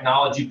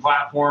technology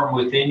platform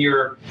within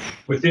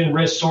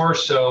RiskSource.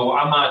 So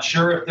I'm not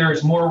sure if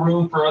there's more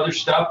room for other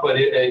stuff, but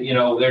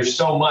there's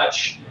so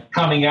much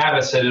coming at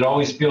us that it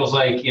always feels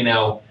like,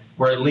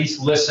 we're at least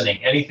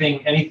listening.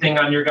 Anything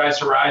on your guys'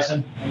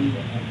 horizon?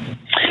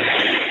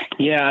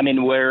 Yeah, I mean,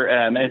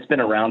 it's been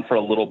around for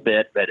a little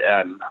bit, but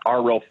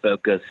our real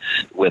focus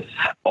with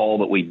all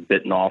that we've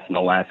bitten off in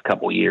the last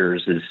couple of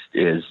years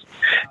is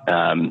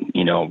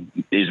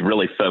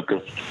really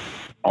focused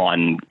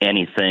on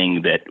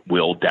anything that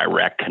will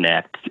direct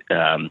connect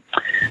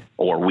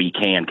or we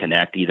can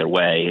connect either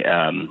way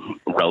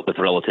with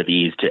relative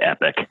ease to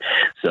Epic.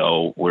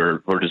 So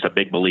we're just a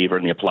big believer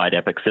in the applied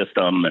Epic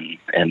system,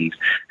 and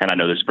I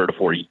know there's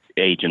Vertafore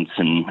agents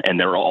and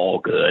they're all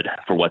good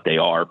for what they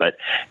are, but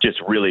just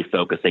really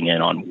focusing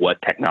in on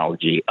what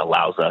technology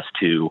allows us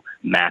to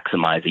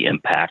maximize the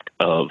impact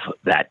of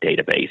that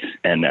database.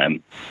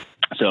 And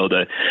so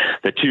the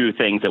two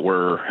things that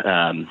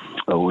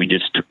we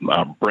just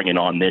bringing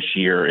on this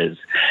year is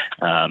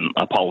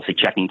a policy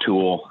checking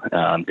tool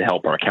to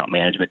help our account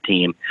management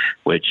team,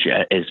 which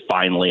is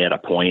finally at a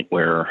point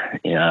where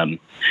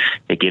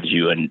it gives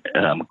you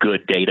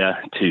good data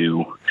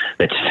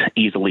that's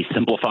easily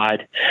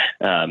simplified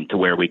to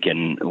where we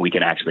can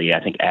actually, I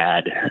think,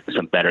 add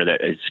some better.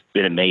 That it's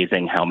been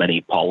amazing how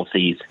many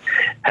policies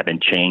have been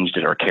changed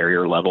at our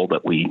carrier level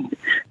that we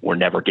were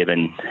never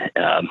given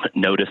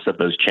notice of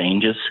those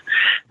changes.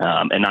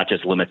 And not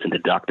just limits and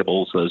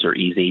deductibles; those are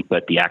easy,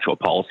 but the actual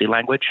policy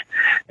language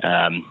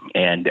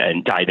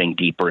and diving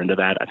deeper into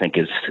that, I think,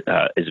 is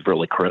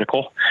really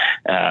critical.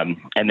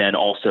 And then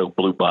also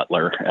Blue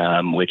Butler,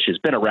 which has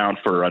been around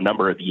for a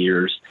number of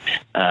years,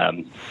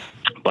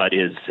 but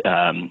is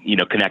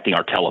connecting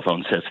our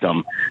telephone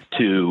system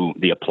to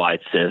the applied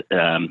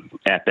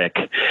Epic.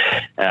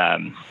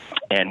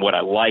 And what I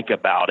like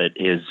about it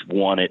is,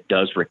 one, it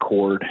does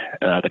record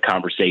the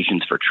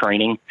conversations for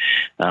training,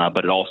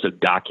 but it also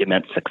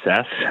documents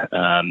success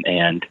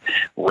and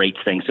rates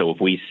things. So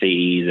if we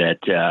see that,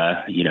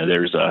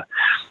 there's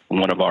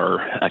one of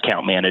our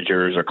account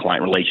managers or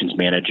client relations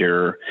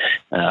manager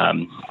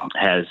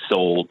has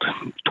sold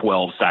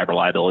 12 cyber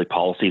liability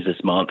policies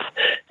this month,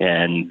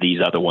 and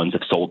these other ones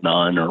have sold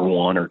none or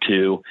one or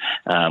two,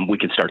 we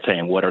can start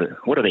saying, what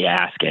are they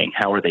asking?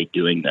 How are they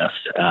doing this?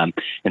 And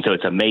so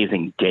it's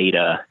amazing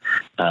data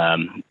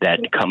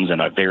that comes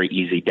in a very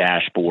easy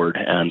dashboard.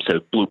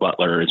 So Blue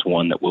Butler is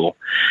one that we'll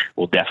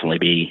definitely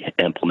be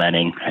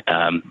implementing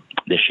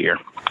this year.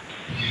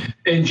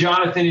 And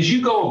Jonathan, as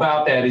you go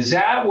about that, is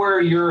that where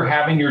you're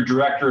having your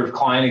director of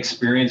client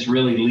experience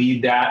really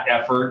lead that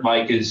effort?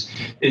 Like, is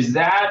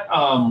that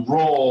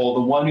role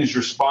the one who's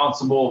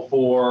responsible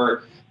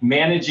for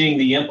managing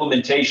the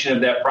implementation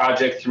of that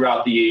project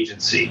throughout the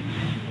agency?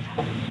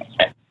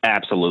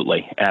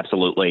 Absolutely.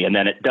 And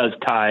then it does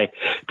tie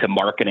to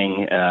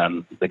marketing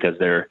because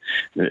there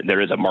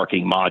is a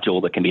marketing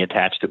module that can be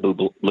attached to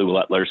Blue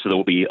Butler, so there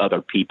will be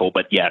other people.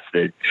 But yes,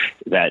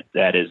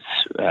 that is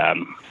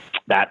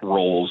that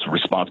role's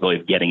responsibility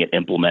of getting it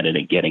implemented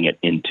and getting it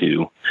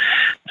into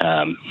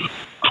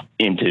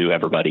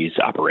everybody's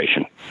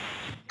operation.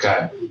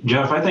 Okay.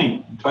 Jeff, I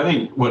think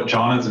what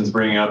Jonathan's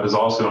bringing up is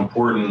also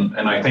important,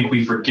 and I think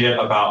we forget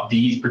about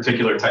these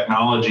particular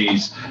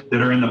technologies that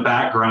are in the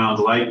background,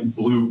 like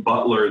Blue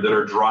Butler, that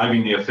are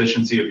driving the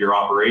efficiency of your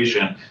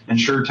operation.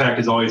 InsurTech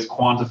is always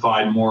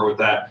quantified more with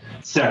that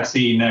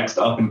sexy next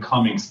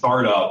up-and-coming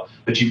startup,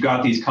 but you've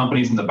got these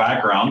companies in the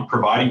background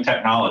providing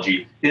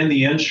technology in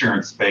the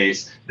insurance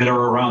space that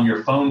are around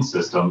your phone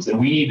systems, and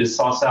we need to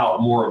suss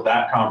out more of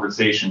that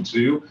conversation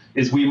too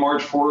as we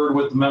march forward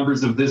with the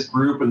members of this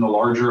group and the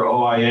larger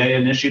OIA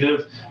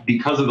initiative,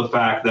 because of the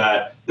fact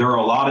that there are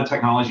a lot of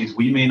technologies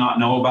we may not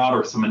know about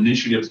or some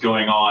initiatives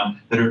going on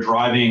that are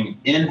driving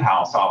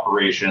in-house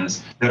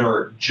operations that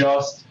are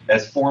just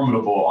as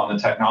formidable on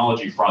the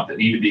technology front that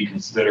need to be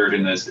considered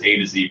in this A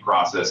to Z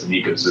process and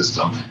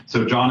ecosystem.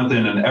 So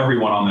Jonathan and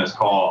everyone on this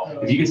call,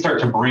 if you can start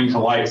to bring to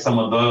light some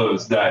of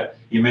those that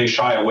you may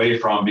shy away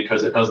from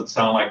because it doesn't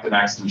sound like the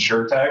next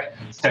InsurTech,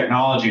 it's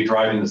technology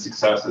driving the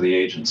success of the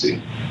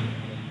agency.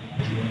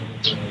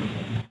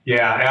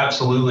 Yeah,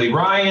 absolutely.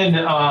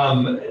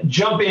 Ryan,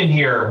 jump in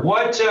here.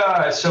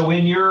 So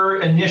in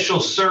your initial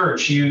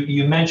search,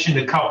 you mentioned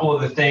a couple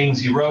of the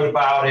things, you wrote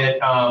about it.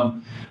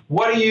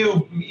 What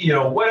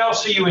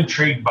else are you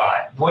intrigued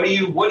by? What do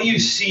you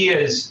see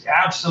as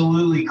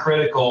absolutely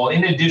critical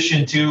in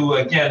addition to,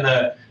 again,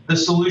 the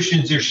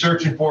solutions you're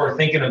searching for or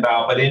thinking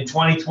about? But in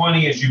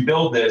 2020, as you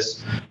build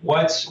this,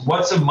 what's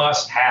a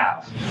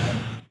must-have?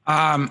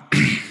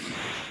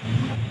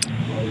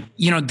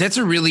 That's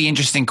a really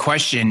interesting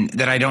question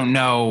that I don't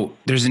know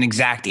there's an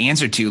exact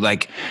answer to.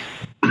 Like,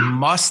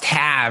 must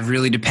have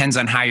really depends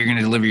on how you're going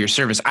to deliver your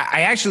service.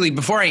 I actually,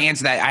 before I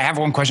answer that, I have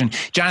one question.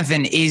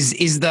 Jonathan,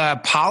 is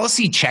the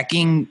policy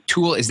checking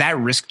tool, is that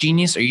Risk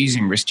Genius? Are you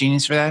using Risk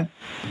Genius for that?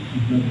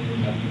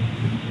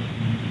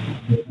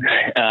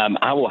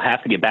 I will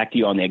have to get back to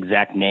you on the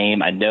exact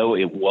name. I know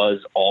it was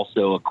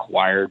also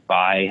acquired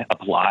by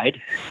Applied.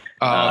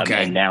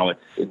 Okay. And now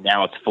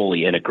it's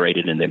fully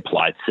integrated in the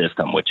Applied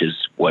system, which is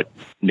what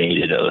made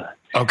it a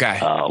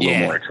little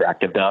more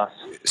attractive to us.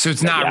 So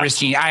it's not Risk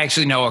Genius. I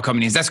actually know what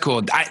company is. That's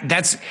cool.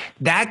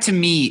 That to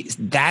me,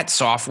 that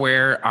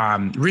software,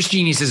 Risk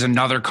Genius is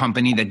another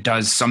company that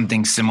does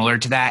something similar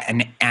to that,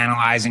 and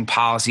analyzing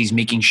policies,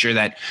 making sure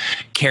that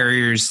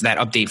carriers that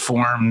update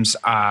forms,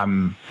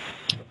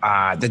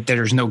 that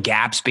there's no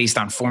gaps based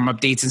on form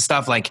updates and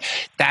stuff like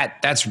that.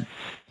 That's,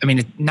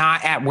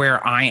 not at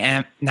where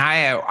I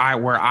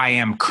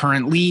am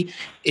currently.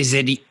 Is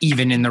it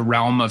even in the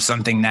realm of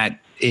something that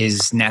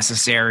is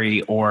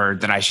necessary or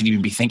that I should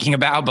even be thinking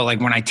about? But like,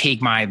 when I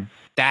take that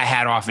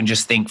hat off and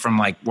just think from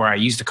like where I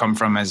used to come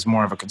from as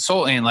more of a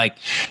consultant, like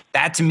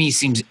that to me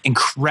seems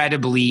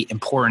incredibly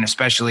important,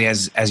 especially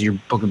as your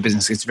book of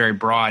business gets very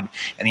broad,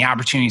 and the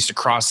opportunities to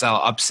cross-sell,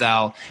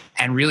 upsell,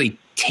 and really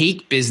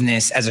take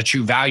business as a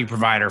true value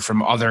provider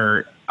from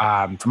other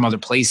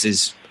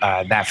places.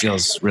 That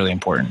feels really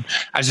important.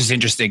 I was just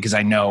interested because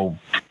I know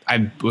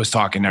I was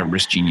talking to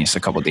Risk Genius a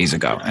couple of days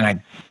ago, and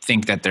I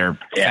think that their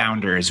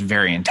founder is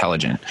very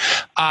intelligent.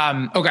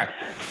 Okay.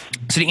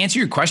 So to answer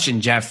your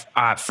question, Jeff,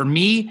 for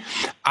me,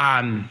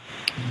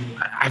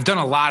 I've done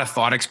a lot of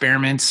thought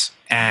experiments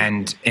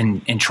and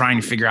in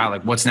trying to figure out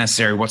like what's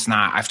necessary, what's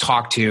not. I've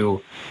talked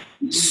to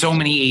so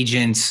many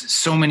agents,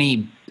 so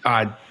many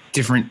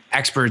different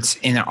experts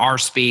in our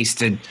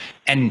space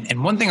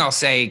and one thing I'll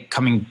say,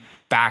 coming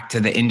back to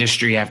the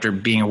industry after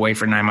being away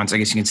for 9 months, I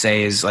guess you can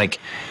say, is like,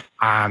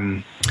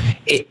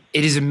 it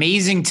is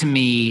amazing to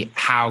me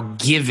how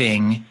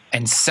giving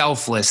and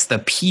selfless the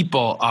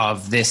people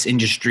of this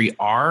industry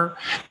are,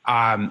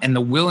 and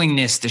the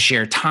willingness to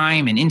share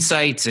time and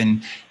insights.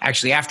 And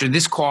actually, after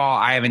this call,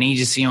 I have an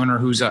agency owner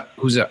who's a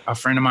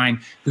friend of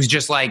mine who's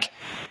just like,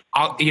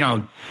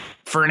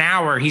 for an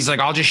hour, he's like,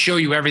 I'll just show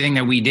you everything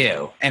that we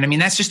do. And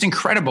that's just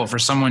incredible for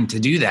someone to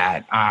do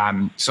that.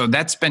 So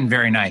that's been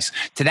very nice.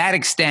 To that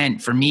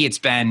extent, for me, it's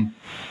been,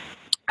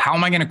 how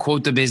am I going to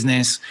quote the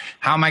business?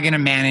 How am I going to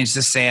manage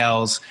the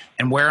sales?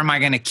 And where am I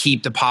going to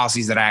keep the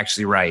policies that I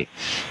actually write?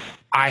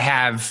 I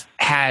have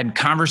had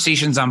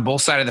conversations on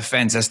both sides of the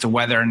fence as to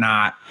whether or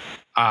not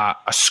a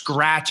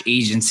scratch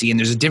agency, and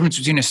there's a difference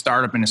between a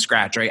startup and a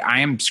scratch, right? I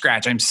am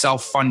scratch. I'm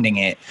self-funding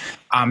it.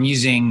 I'm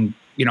using,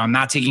 I'm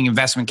not taking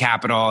investment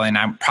capital, and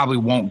I probably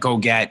won't go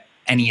get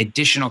any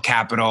additional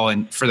capital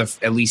and for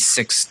at least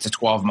 6 to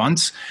 12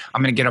 months.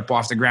 I'm going to get up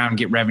off the ground,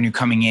 get revenue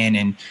coming in,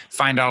 and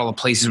find out all the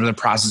places where the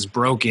process is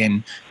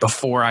broken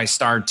before I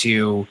start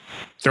to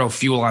throw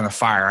fuel on the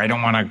fire. I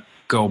don't want to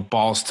go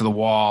balls to the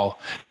wall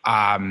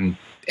and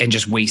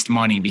just waste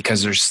money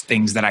because there's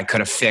things that I could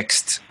have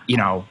fixed,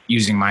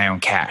 using my own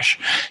cash.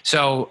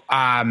 So,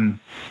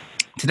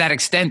 to that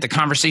extent, the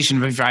conversation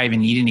of if I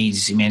even need an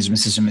agency management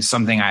system is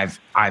something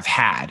I've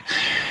had.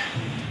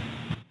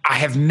 I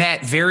have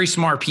met very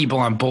smart people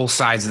on both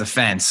sides of the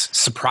fence,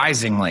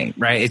 surprisingly,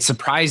 right? It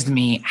surprised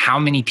me how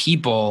many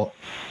people.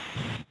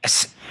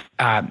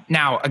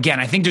 Now, again,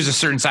 I think there's a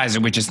certain size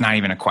at which it's not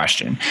even a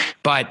question,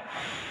 but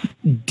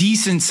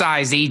decent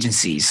sized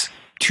agencies,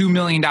 $2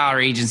 million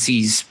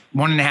agencies,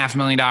 $1.5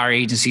 million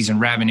agencies in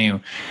revenue,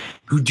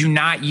 who do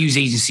not use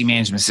agency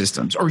management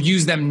systems or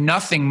use them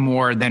nothing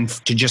more than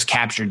to just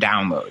capture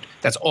download.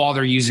 That's all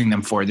they're using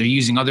them for. They're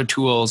using other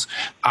tools,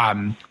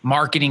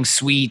 marketing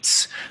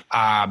suites,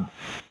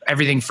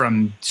 everything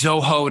from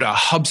Zoho to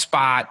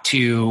HubSpot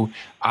to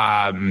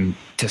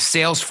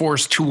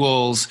Salesforce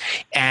tools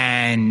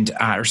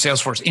or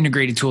Salesforce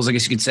integrated tools, I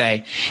guess you could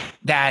say,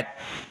 that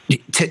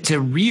to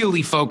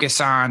really focus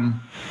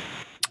on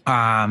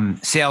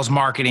sales,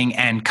 marketing,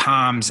 and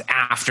comms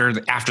after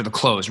the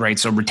close, right?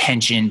 So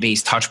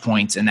retention-based touch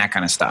points and that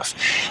kind of stuff.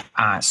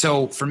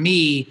 So for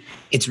me,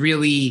 it's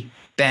really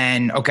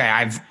been, okay,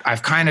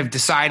 I've kind of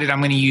decided I'm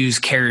going to use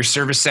carrier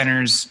service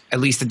centers, at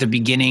least at the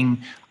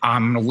beginning.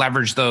 I'm going to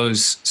leverage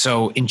those.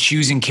 So in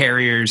choosing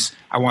carriers,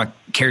 I want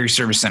carrier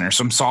service centers.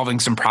 So I'm solving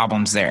some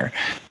problems there.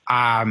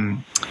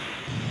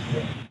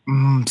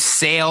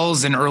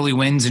 Sales and early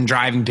wins and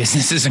driving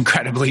business is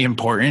incredibly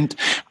important.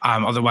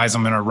 Otherwise,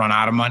 I'm going to run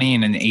out of money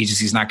and an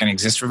agency is not going to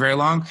exist for very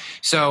long.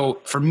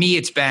 So for me,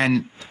 I've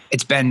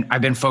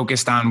been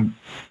focused on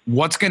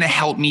what's going to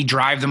help me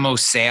drive the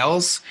most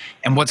sales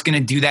and what's going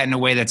to do that in a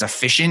way that's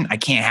efficient. I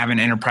can't have an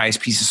enterprise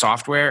piece of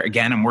software.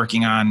 Again, I'm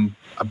working on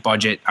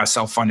a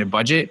self-funded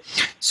budget.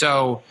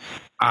 So,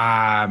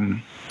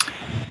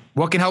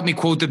 what can help me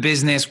quote the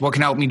business? What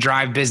can help me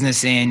drive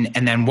business in?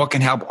 And then what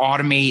can help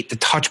automate the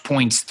touch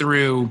points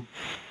through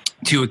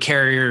to a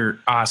carrier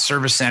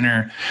service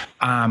center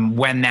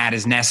when that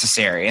is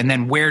necessary? And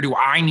then where do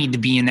I need to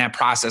be in that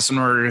process in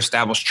order to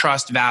establish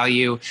trust,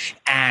 value,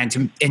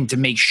 and to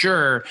make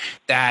sure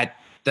that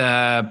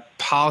the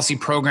policy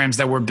programs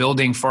that we're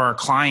building for our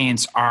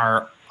clients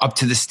are up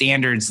to the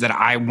standards that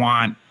I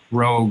want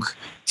Rogue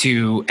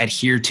to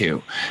adhere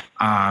to.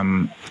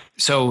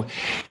 So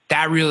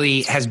that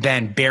really has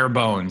been bare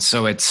bones.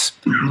 So it's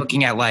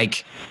looking at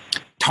like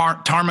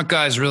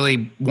Tarmica is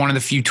really one of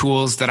the few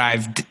tools that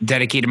I've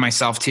dedicated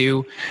myself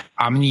to.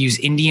 I'm going to use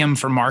Indium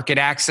for market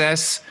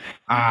access.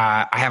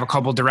 I have a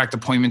couple direct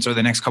appointments over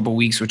the next couple of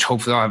weeks, which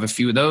hopefully I'll have a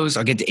few of those.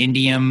 I'll get to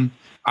Indium,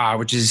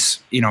 which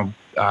is,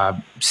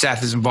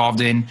 Seth is involved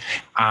in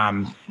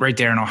right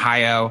there in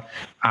Ohio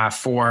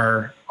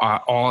for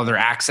all other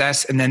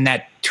access. And then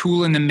that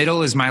tool in the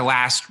middle is my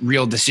last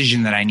real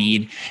decision that I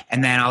need.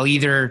 And then I'll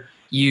either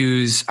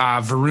use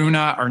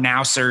Varuna or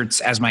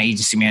NowCerts as my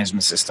agency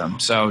management system.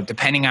 So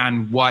depending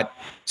on what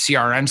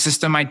CRM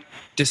system I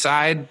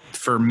decide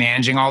for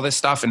managing all this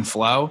stuff and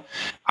flow,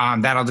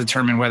 that'll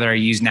determine whether I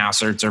use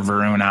NowCerts or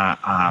Varuna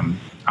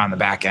on the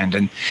back end.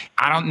 And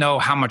I don't know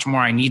how much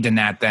more I need than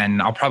that.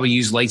 Then I'll probably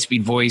use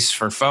Lightspeed Voice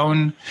for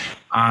phone.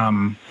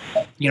 I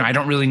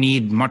don't really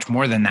need much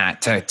more than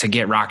that to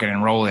get rocking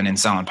and rolling and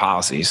selling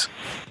policies.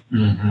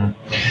 Mm-hmm.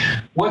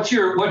 What's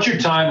your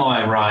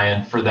timeline,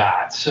 Ryan, for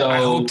that? So I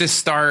hope to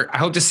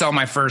sell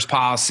my first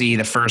policy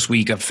the first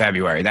week of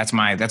February. That's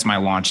my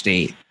launch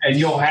date. And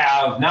you'll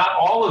have not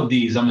all of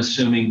these, I'm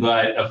assuming,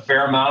 but a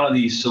fair amount of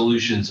these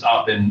solutions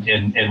up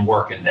and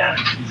working then.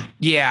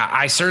 Yeah,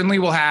 I certainly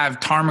will have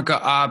Tarmica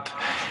up.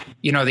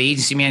 The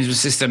agency management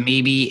system,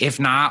 maybe. If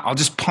not, I'll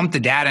just pump the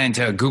data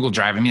into a Google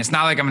Drive. I mean, it's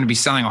not like I'm going to be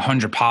selling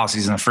 100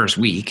 policies in the first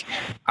week.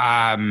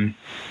 And,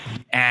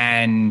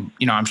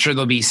 I'm sure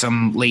there'll be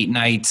some late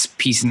nights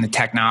piecing the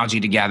technology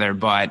together.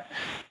 But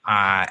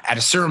at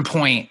a certain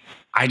point,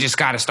 I just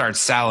got to start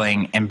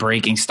selling and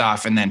breaking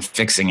stuff and then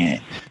fixing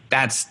it.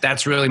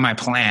 That's really my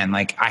plan.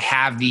 Like I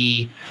have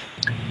the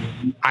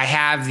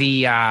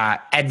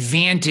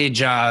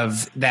advantage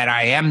of that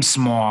I am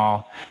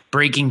small,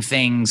 breaking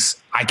things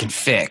I can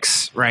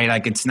fix, right?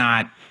 Like it's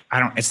not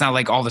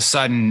like all of a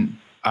sudden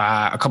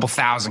a couple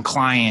thousand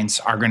clients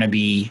are going to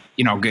be,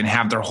 going to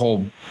have their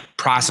whole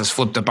process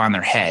flipped up on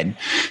their head.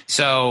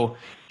 So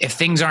if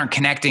things aren't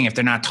connecting, if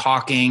they're not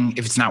talking,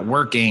 if it's not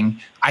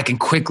working, I can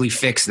quickly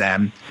fix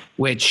them,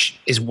 which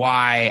is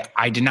why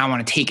I did not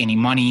want to take any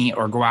money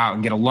or go out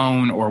and get a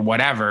loan or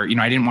whatever.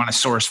 I didn't want to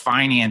source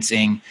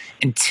financing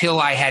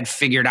until I had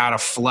figured out a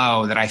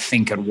flow that I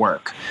think could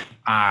work.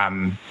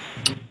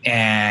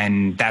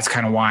 And that's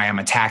kind of why I'm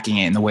attacking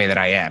it in the way that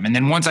I am. And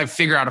then once I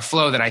figure out a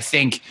flow that I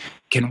think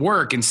can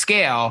work and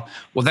scale,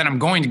 well, then I'm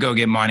going to go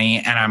get money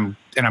and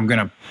I'm going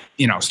to,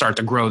 start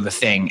to grow the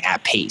thing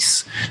at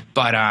pace.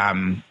 But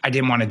I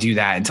didn't want to do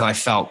that until I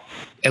felt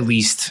at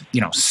least,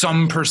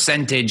 some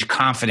percentage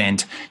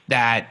confident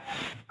that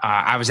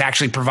I was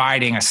actually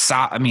providing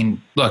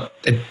look,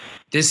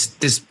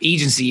 this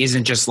agency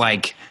isn't just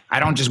like, I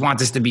don't just want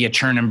this to be a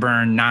churn and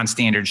burn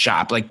non-standard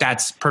shop. Like,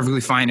 that's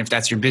perfectly fine if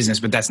that's your business,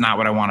 but that's not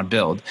what I want to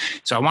build.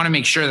 So I want to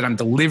make sure that I'm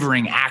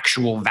delivering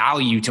actual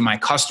value to my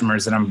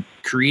customers, that I'm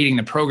creating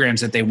the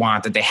programs that they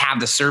want, that they have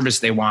the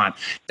service they want,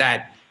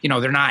 that,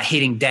 they're not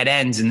hitting dead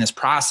ends in this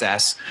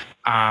process.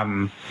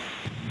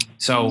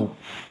 So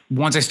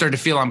once I start to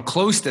feel I'm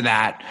close to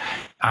that,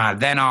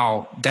 then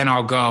I'll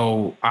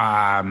go,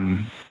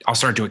 I'll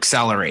start to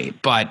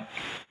accelerate. But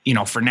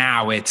for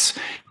now, it's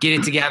get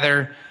it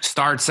together,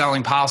 start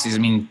selling policies. I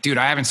mean, dude,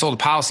 I haven't sold a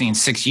policy in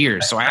 6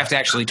 years. So I have to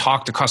actually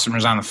talk to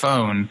customers on the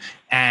phone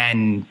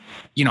and,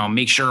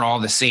 make sure all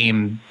the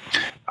same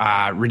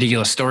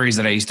ridiculous stories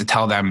that I used to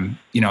tell them,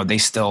 they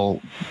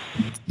still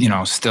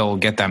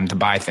get them to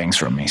buy things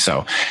from me.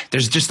 So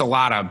there's just a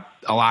lot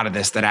of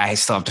this that I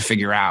still have to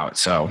figure out.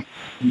 So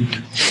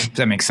if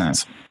that makes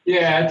sense.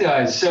 Yeah, it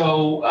does.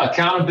 So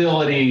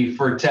accountability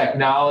for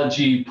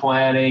technology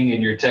planning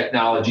and your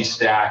technology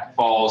stack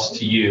falls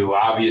to you,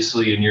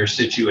 obviously, in your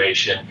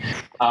situation.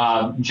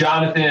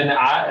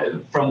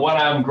 Jonathan, from what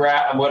I'm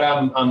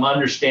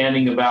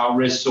understanding about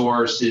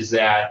RiskSource is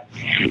that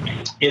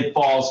it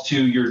falls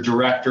to your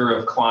director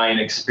of client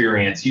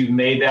experience. You've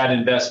made that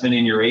investment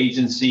in your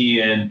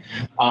agency, and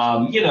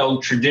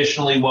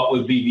traditionally what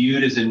would be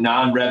viewed as a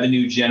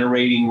non-revenue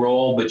generating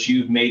role, but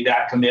you've made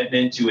that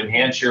commitment to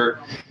enhance your,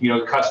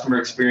 customer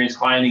experience,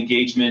 client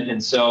engagement,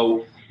 and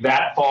so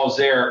that falls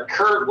there.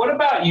 Kurt, what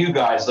about you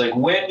guys? Like,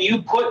 when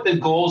you put the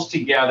goals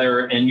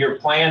together and your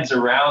plans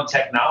around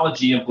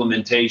technology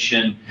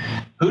implementation,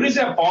 who does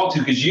that fall to?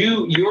 Because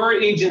your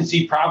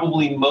agency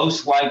probably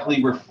most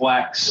likely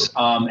reflects,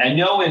 I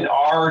know in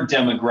our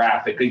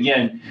demographic,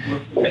 again,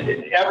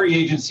 every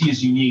agency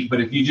is unique,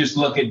 but if you just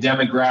look at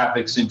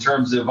demographics in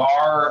terms of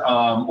our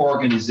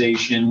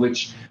organization,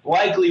 which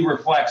likely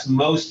reflects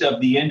most of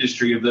the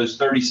industry of those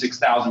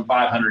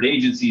 36,500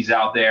 agencies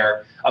out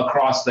there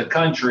across the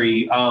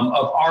country,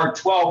 of our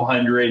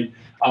 1,200,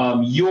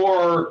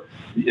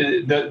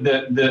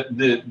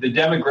 the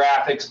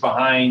demographics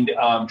behind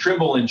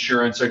Trimble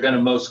Insurance are going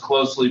to most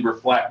closely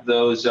reflect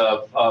those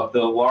of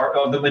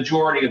the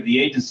majority of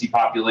the agency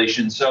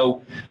population.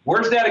 So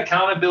where's that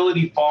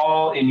accountability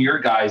fall in your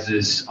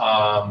guys's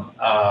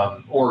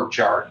org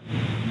chart?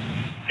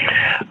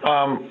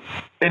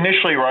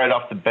 Initially, right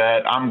off the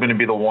bat, I'm going to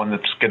be the one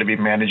that's going to be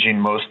managing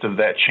most of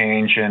that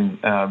change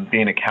and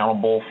being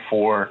accountable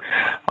for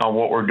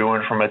what we're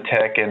doing from a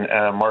tech and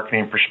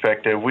marketing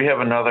perspective. We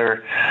have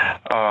another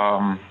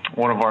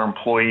one of our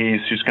employees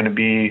who's going to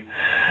be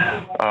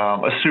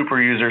a super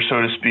user,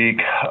 so to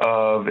speak,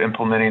 of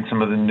implementing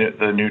some of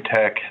the new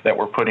tech that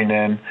we're putting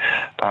in.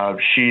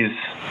 She's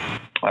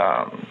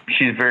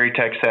very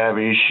tech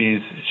savvy.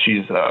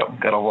 She's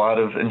got a lot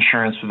of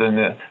insurance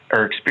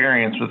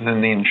experience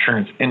within the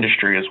insurance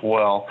industry as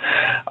well.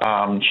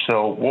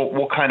 So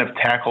we'll kind of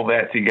tackle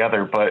that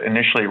together. But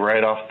initially,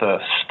 right off the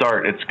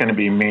start, it's going to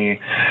be me.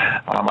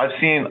 I've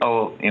seen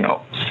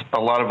a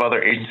lot of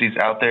other agencies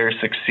out there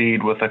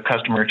succeed with a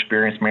customer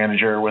experience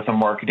manager, with a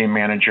marketing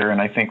manager, and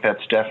I think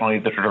that's definitely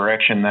the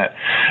direction that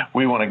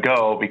we want to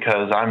go,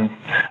 because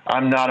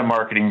I'm not a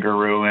marketing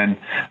guru, and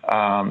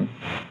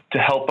to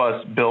help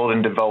us build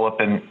and develop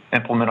and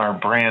implement our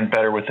brand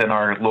better within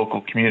our local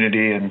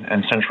community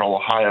and Central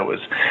Ohio is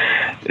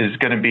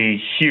going to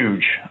be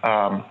huge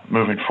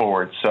moving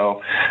forward.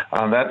 So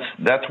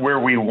that's where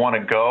we want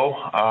to go.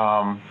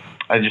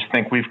 I just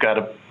think we've got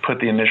to put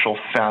the initial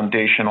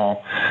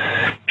foundational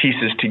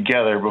pieces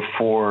together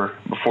before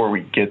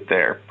we get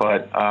there.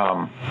 But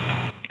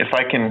if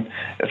I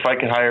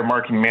could hire a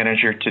marketing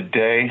manager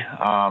today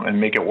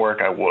and make it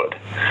work, I would.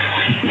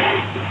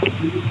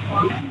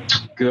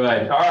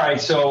 Good. All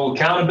right. So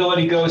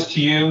accountability goes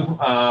to you.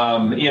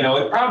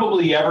 It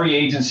probably every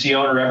agency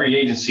owner, every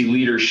agency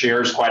leader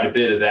shares quite a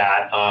bit of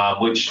that,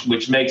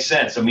 which makes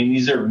sense. I mean,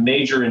 these are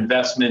major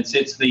investments.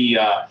 It's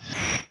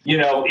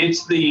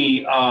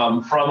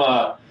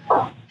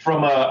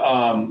from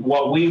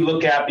what we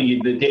look at, the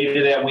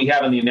data that we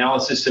have and the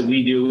analysis that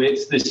we do,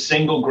 it's the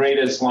single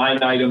greatest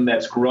line item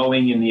that's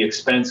growing in the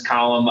expense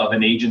column of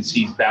an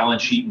agency's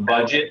balance sheet and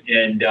budget.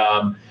 And,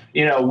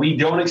 we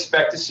don't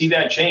expect to see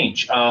that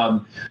change.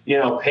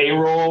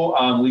 Payroll,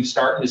 we're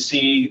starting to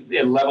see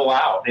it level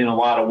out in a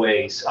lot of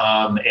ways.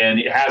 And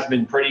it has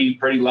been pretty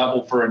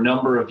level for a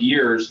number of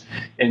years.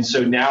 And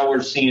so now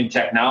we're seeing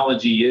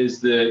technology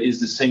is the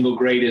single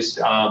greatest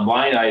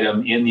line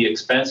item in the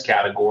expense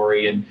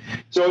category. And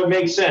so it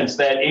makes sense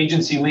that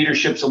agency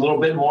leadership's a little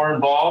bit more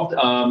involved,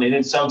 and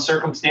in some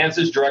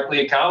circumstances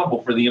directly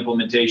accountable for the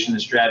implementation,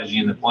 the strategy,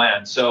 and the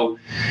plan. So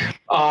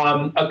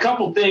a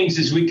couple things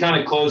as we kind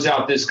of close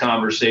out this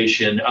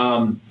conversation.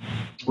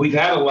 we've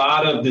had a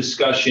lot of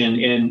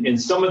discussion,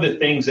 and some of the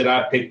things that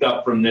I picked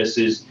up from this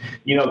is,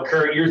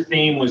 Kurt, your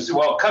theme was,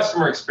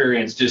 customer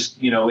experience. Just,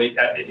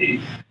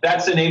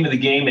 that's the name of the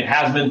game. It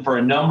has been for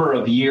a number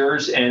of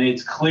years, and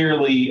it's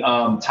clearly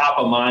top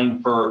of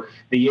mind for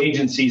the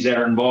agencies that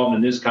are involved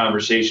in this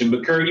conversation.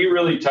 But Kurt, you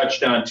really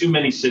touched on too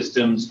many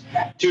systems,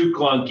 too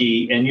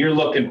clunky, and you're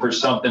looking for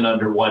something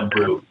under one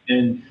roof.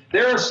 And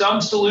there are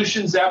some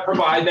solutions that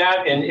provide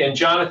that. And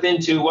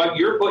Jonathan, to what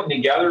you're putting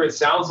together, it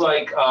sounds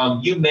like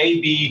you may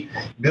be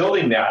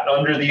building that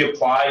under the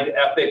Applied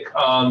Epic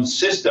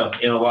system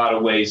in a lot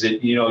of ways.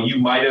 That you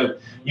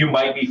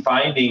might be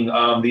finding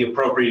the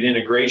appropriate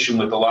integration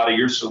with a lot of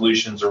your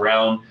solutions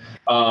around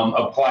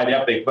Applied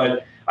Epic.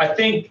 But I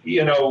think,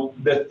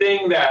 the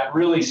thing that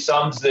really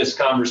sums this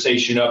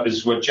conversation up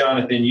is what,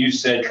 Jonathan, you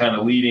said, kind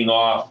of leading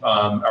off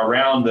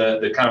around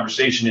the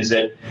conversation, is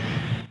that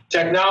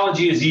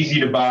technology is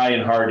easy to buy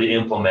and hard to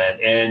implement.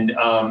 And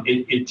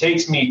it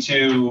takes me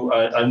to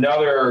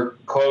another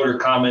quote or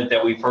comment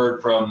that we've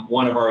heard from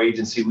one of our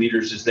agency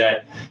leaders, is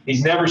that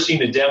he's never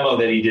seen a demo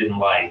that he didn't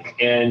like.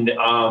 And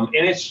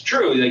it's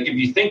true. Like, if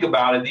you think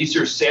about it, these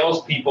are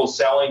salespeople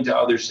selling to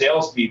other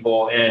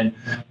salespeople. And,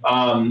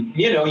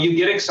 you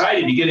get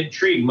excited, you get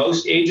intrigued.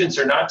 Most agents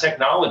are not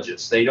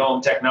technologists.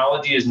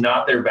 Technology is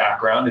not their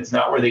background. It's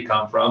not where they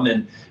come from.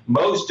 And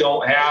most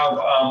don't have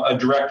a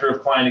director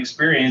of client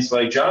experience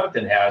like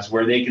Jonathan has,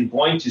 where they can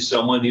point to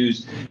someone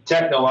who's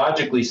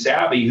technologically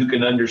savvy, who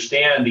can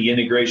understand the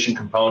integration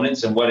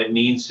components and what it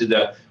means to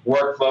the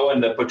workflow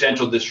and the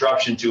potential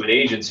disruption to an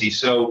agency.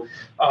 So,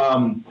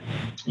 kind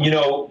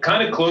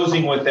of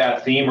closing with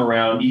that theme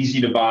around easy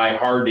to buy,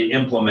 hard to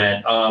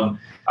implement.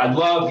 I'd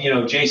love,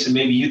 Jason,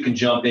 maybe you can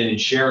jump in and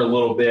share a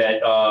little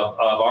bit of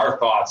our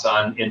thoughts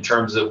in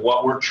terms of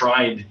what we're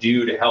trying to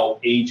do to help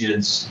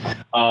agents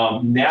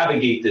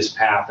navigate this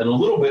path in a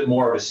little bit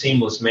more of a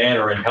seamless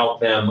manner and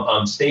help them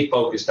stay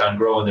focused on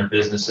growing their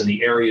business in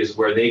the areas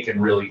where they can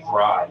really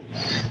thrive.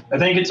 I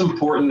think it's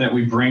important that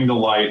we bring to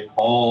light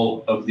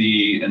all of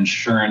the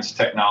insurance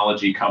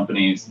technology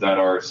companies that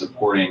are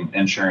supporting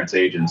insurance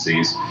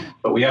agencies,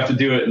 but we have to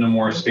do it in a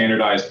more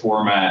standardized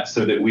format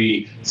so that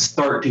we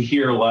start to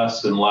hear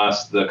less and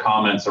less the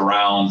comments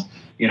around,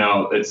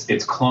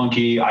 it's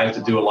clunky. I have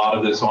to do a lot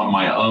of this on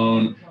my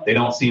own. They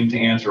don't seem to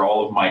answer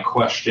all of my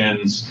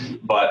questions,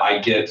 but I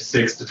get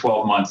 6 to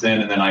 12 months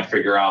in, and then I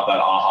figure out that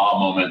aha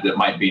moment that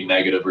might be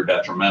negative or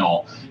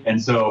detrimental.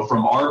 And so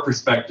from our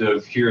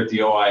perspective here at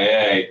the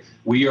OIA,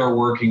 we are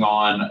working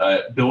on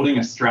building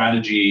a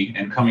strategy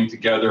and coming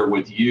together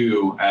with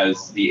you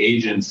as the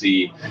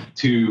agency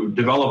to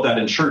develop that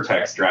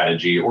InsurTech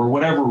strategy, or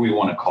whatever we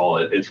want to call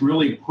it. It's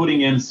really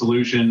putting in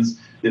solutions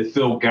that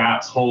fill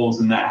gaps, holes,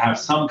 and that have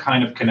some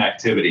kind of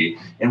connectivity.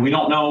 And we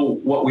don't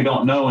know what we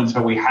don't know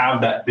until we have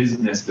that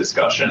business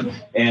discussion.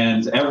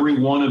 And every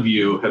one of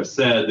you have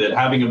said that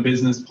having a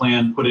business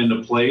plan put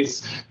into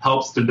place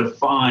helps to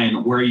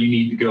define where you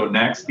need to go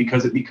next,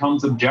 because it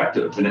becomes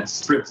objective and it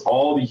strips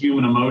all the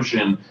human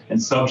emotion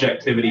and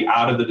subjectivity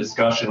out of the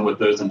discussion with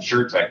those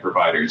InsurTech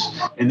providers.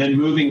 And then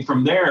moving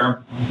from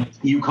there,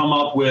 you come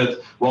up with,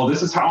 well,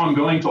 this is how I'm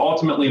going to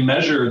ultimately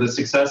measure the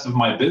success of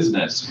my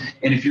business.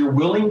 And if you're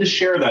willing to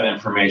share that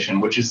information,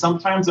 which is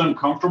sometimes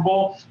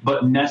uncomfortable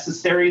but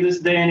necessary this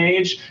day and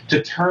age,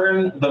 to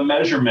turn the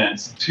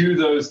measurements to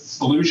those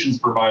solutions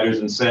providers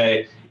and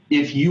say,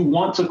 if you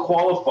want to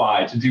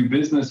qualify to do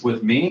business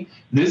with me,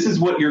 this is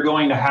what you're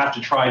going to have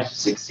to try to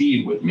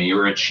succeed with me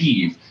or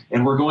achieve.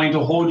 And we're going to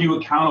hold you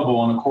accountable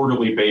on a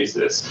quarterly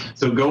basis.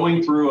 So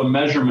going through a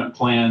measurement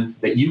plan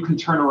that you can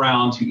turn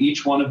around to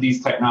each one of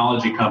these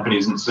technology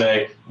companies and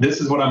say, this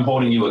is what I'm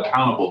holding you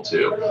accountable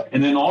to.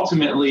 And then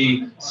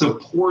ultimately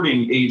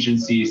supporting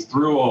agencies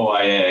through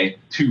OIA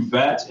to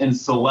vet and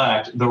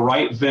select the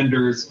right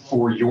vendors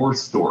for your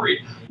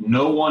story.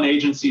 No one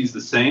agency is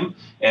the same.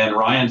 And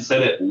Ryan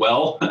said it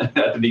well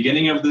at the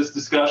beginning of this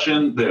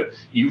discussion, that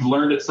you've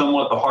learned it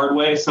somewhat the hard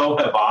way. So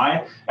have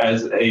I,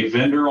 as a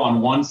vendor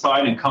on one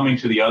side and coming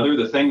to the other.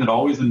 The thing that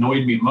always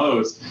annoyed me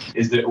most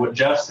is that what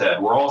Jeff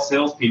said, we're all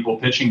salespeople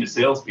pitching to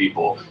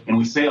salespeople, and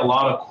we say a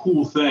lot of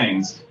cool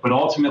things, but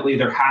ultimately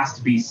there has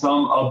to be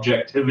some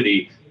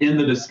objectivity in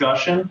the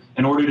discussion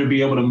in order to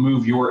be able to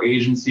move your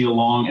agency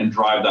along and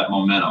drive that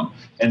momentum.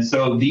 And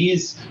so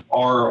these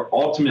are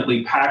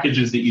ultimately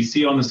packages that you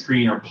see on the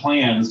screen, or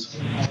plans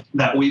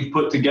that we've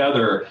put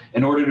together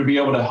in order to be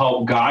able to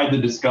help guide the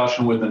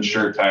discussion with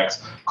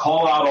InsurTechs,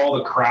 call out all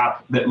the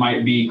crap that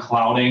might be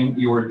clouding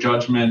your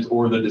judgment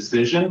or the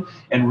decision,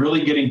 and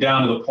really getting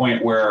down to the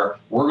point where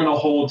we're going to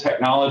hold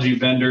technology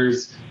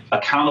vendors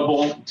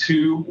accountable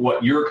to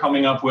what you're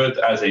coming up with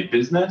as a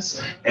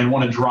business, and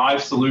want to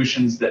drive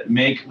solutions that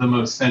make the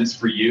most sense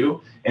for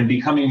you, and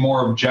becoming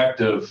more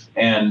objective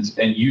and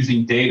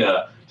using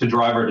data to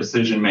drive our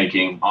decision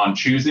making on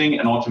choosing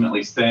and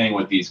ultimately staying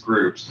with these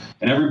groups.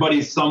 And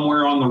everybody's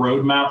somewhere on the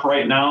roadmap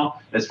right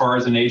now as far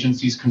as an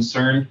agency is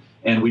concerned.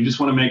 And we just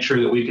want to make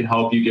sure that we can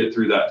help you get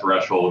through that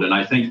threshold. And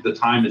I think the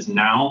time is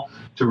now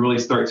to really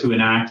start to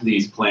enact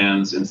these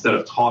plans instead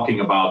of talking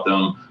about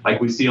them like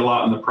we see a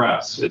lot in the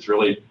press. It's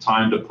really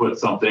time to put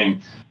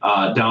something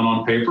down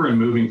on paper and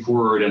moving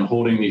forward and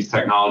holding these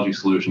technology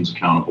solutions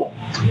accountable.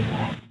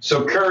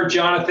 So Kurt,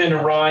 Jonathan,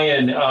 and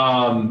Ryan,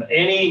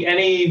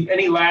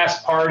 any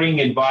last parting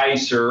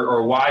advice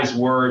or wise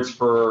words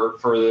for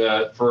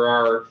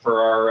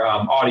our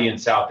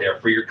audience out there,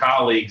 for your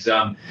colleagues?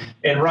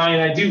 And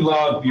Ryan, I do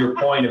love your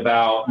point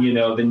about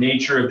the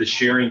nature of the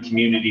sharing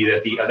community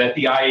that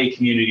the IA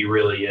community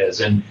really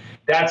is, and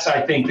that's,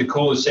 I think, the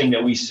coolest thing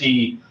that we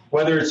see,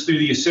 whether it's through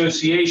the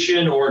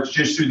association or it's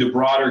just through the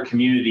broader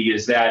community,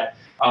 is that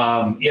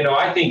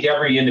I think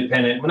every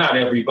independent, well, not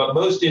every, but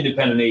most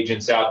independent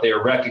agents out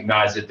there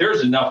recognize that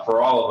there's enough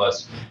for all of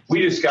us.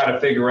 We just got to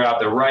figure out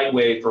the right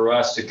way for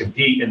us to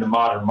compete in the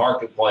modern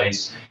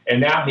marketplace.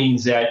 And that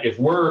means that if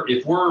we're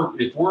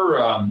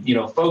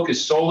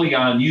focused solely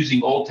on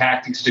using old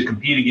tactics to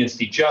compete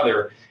against each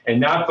other and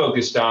not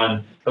focused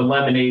on the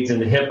Lemonades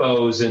and the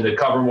Hippos and the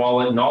Cover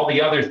Wallet and all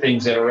the other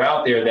things that are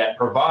out there that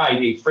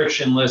provide a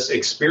frictionless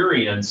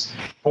experience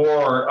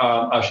for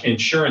an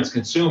insurance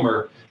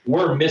consumer,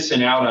 we're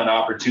missing out on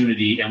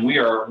opportunity, and we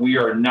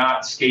are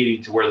not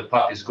skating to where the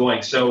puck is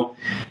going. So,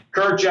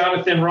 Kurt,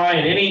 Jonathan,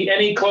 Ryan,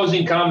 any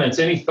closing comments,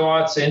 any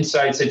thoughts,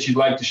 insights that you'd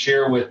like to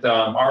share with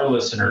our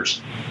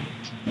listeners?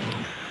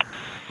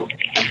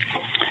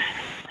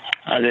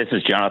 This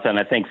is Jonathan.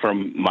 I think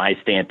from my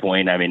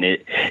standpoint,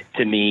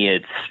 to me,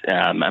 it's,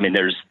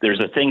 there's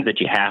a thing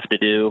that you have to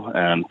do.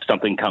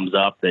 Something comes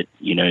up that,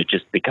 it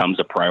just becomes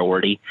a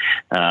priority.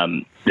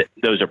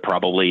 Those are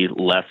probably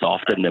less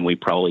often than we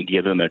probably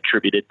give them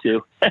attributed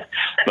to.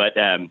 But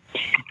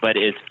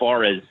as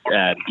far as,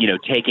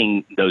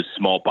 taking those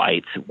small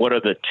bites, what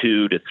are the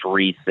 2 to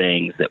 3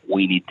 things that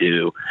we need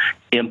to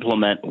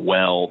implement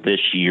well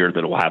this year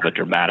that will have a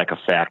dramatic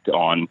effect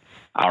on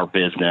our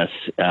business,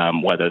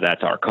 whether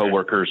that's our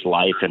coworkers'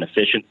 life and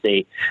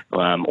efficiency,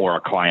 or our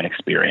client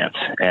experience,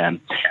 and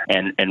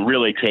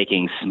really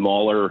taking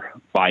smaller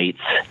bites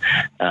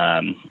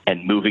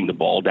and moving the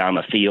ball down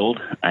the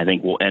field. I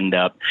think we'll end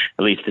up,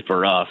 at least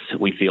for us,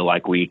 we feel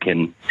like we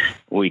can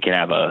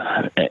have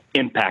an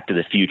impact to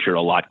the future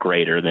a lot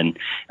greater than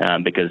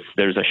because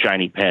there's a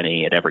shiny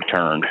penny at every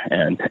turn,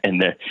 and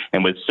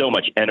with so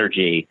much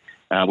energy.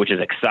 Which is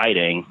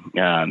exciting.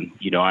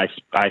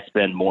 I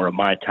spend more of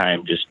my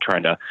time just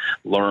trying to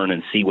learn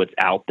and see what's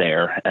out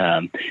there,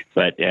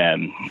 but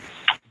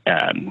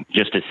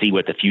just to see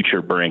what the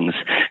future brings.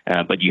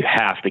 But you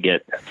have to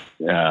get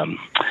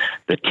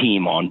the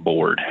team on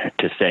board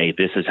to say,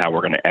 this is how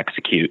we're going to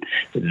execute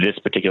this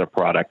particular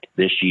product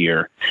this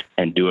year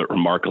and do it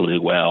remarkably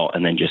well,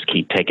 and then just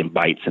keep taking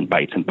bites and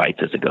bites and bites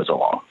as it goes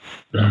along.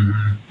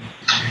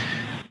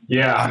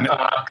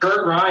 Yeah.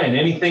 Kurt, Ryan,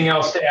 anything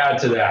else to add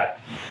to that?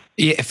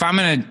 Yeah, if I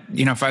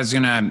was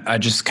gonna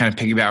just kind of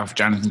piggyback off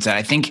Jonathan said,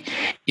 I think,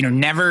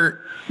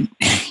 never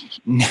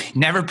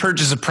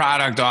purchase a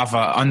product off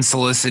a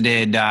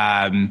unsolicited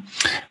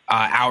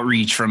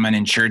outreach from an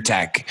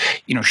insurtech.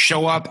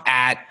 Show up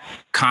at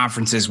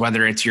conferences,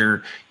 whether it's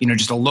your,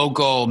 just a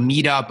local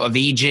meetup of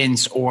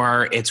agents,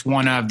 or it's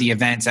one of the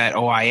events at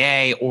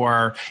OIA,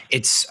 or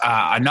it's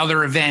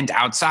another event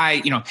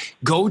outside.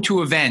 Go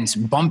to events,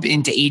 bump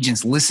into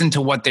agents, listen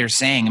to what they're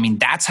saying.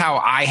 That's how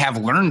I have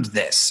learned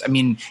this.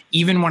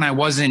 Even when I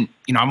wasn't,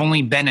 I've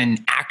only been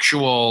an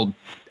actual,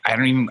 I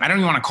don't even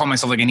want to call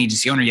myself like an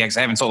agency owner yet because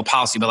I haven't sold a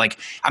policy, but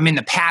I'm in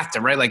the path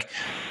to, right?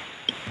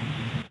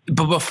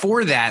 But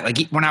before that,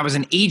 when I was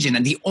an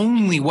agent, the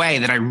only way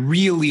that I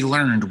really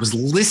learned was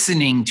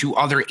listening to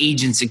other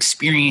agents'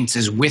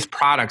 experiences with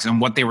products and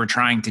what they were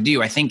trying to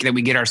do. I think that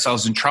we get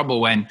ourselves in trouble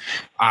when,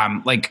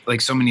 like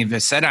so many of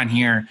us said on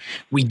here,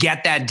 we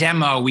get that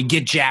demo, we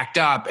get jacked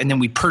up, and then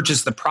we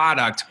purchase the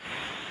product.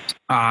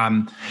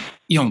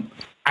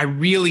 I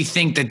really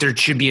think that there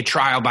should be a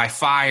trial by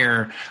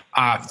fire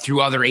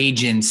through other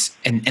agents,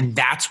 and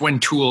that's when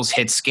tools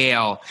hit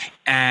scale.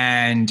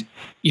 And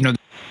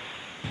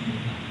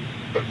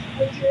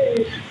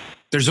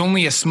there's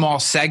only a small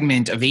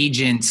segment of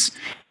agents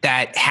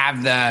that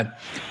have the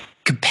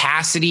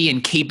capacity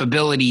and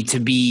capability to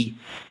be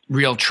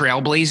real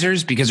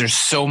trailblazers, because there's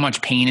so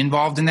much pain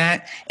involved in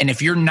that. And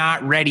if you're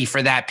not ready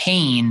for that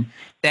pain,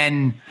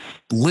 then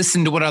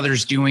listen to what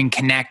others doing,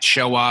 connect,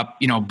 show up,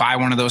 buy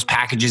one of those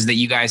packages that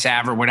you guys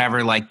have or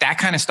whatever. That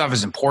kind of stuff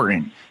is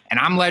important. And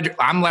I'm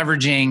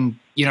leveraging,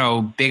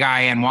 Big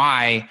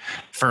INY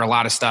for a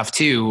lot of stuff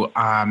too.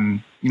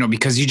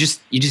 Because you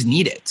just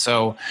need it.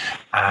 So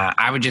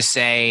I would just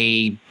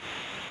say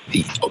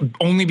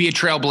only be a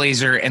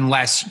trailblazer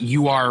unless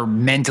you are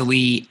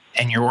mentally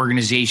and your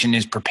organization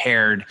is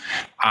prepared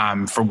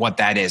for what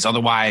that is.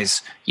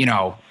 Otherwise,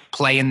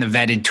 play in the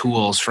vetted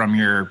tools from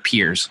your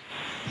peers.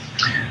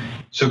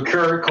 So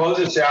Kurt, close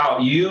us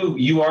out.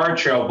 You are a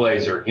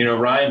trailblazer.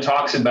 Ryan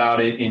talks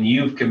about it, and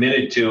you've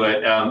committed to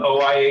it.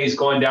 OIA is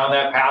going down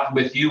that path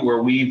with you,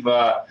 where we've,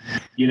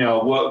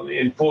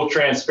 in full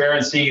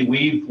transparency,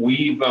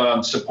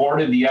 we've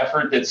supported the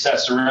effort that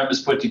SESRM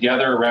has put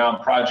together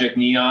around Project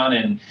Neon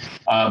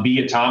and Be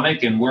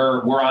Atomic, and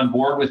we're on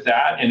board with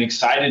that, and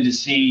excited to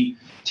see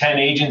 10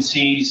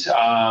 agencies,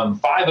 5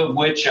 of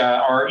which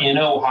are in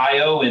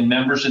Ohio, and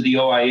members of the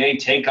OIA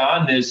take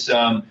on this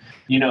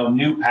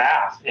new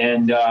path.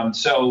 And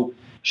so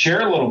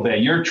share a little bit.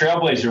 You're a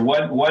trailblazer.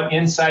 What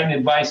insight and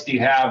advice do you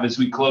have as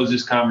we close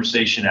this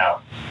conversation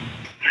out?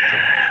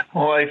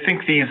 Well, I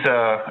think these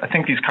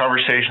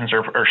conversations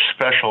are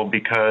special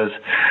because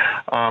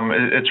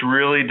it's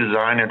really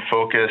designed and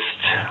focused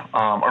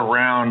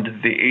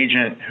around the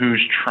agent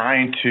who's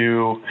trying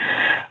to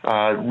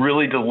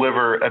really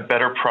deliver a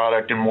better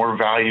product and more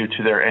value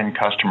to their end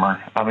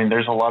customer. I mean,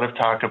 there's a lot of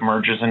talk of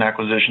mergers and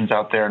acquisitions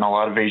out there, and a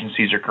lot of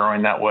agencies are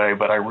growing that way.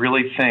 But I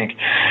really think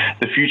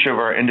the future of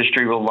our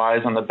industry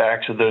relies on the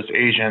backs of those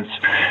agents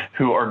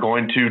who are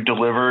going to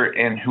deliver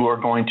and who are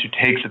going to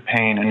take the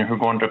pain and who are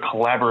going to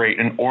collaborate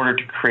in order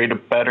to create a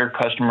better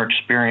customer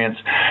experience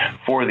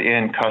for the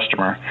end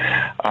customer.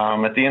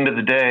 At the end of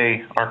the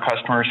day, our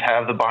customers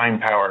have the buying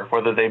power.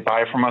 Whether they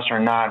buy from us or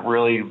not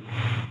really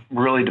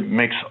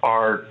makes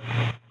our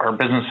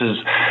businesses,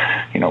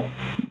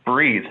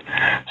 breathe.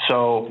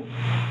 So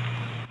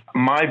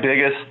my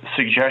biggest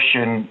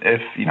suggestion,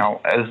 if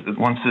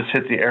once this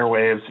hits the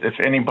airwaves, if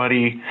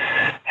anybody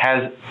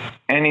has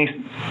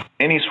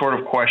any sort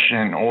of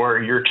question,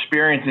 or you're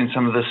experiencing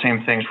some of the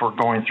same things we're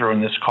going through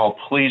in this call,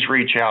 please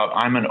reach out.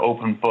 I'm an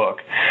open book.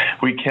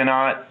 We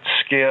cannot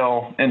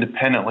scale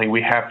independently.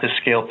 We have to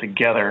scale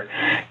together.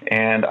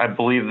 And I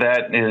believe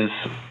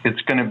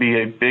it's going to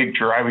be a big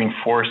driving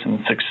force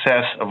in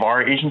success of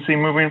our agency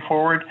moving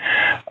forward.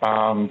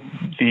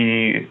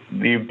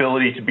 The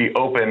ability to be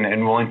open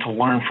and willing to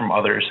learn from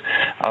others.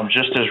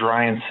 Just as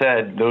Ryan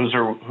said, those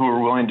who are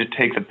willing to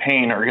take the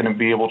pain are going to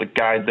be able to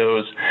guide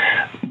those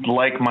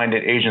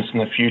like-minded agents in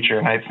the future.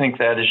 And I think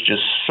that is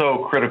just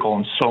so critical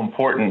and so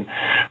important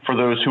for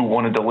those who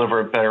want to deliver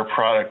a better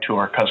product to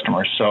our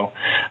customers. So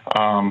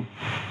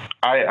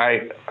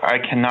I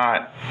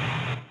cannot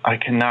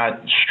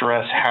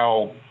stress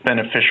how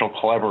beneficial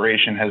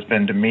collaboration has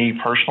been to me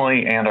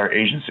personally and our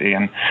agency.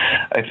 And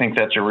I think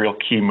that's a real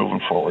key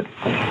moving forward.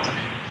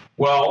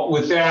 Well,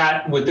 with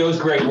those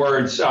great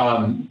words,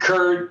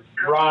 Kurt,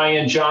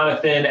 Ryan,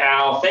 Jonathan,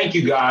 Al, thank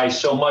you guys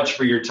so much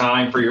for your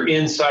time, for your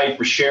insight,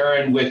 for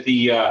sharing with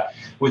the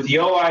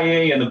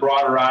OIA and the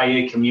broader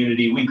IA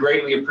community. We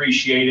greatly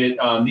appreciate it.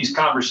 These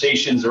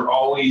conversations are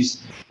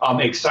always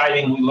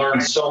exciting. We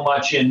learn so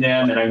much in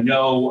them, and I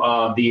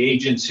know the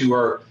agents who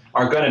are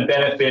going to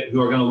benefit,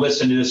 who are going to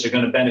listen to this, are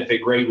going to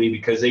benefit greatly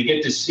because they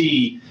get to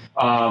see,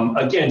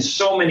 again,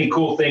 so many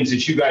cool things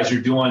that you guys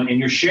are doing, and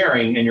you're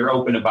sharing, and you're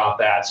open about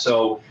that.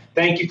 So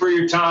thank you for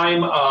your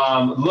time.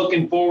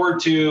 Looking forward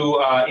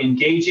to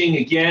engaging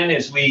again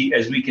as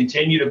we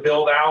continue to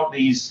build out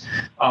these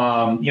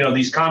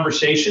these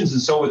conversations.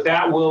 And so with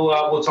that,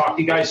 we'll talk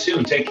to you guys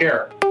soon. Take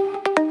care.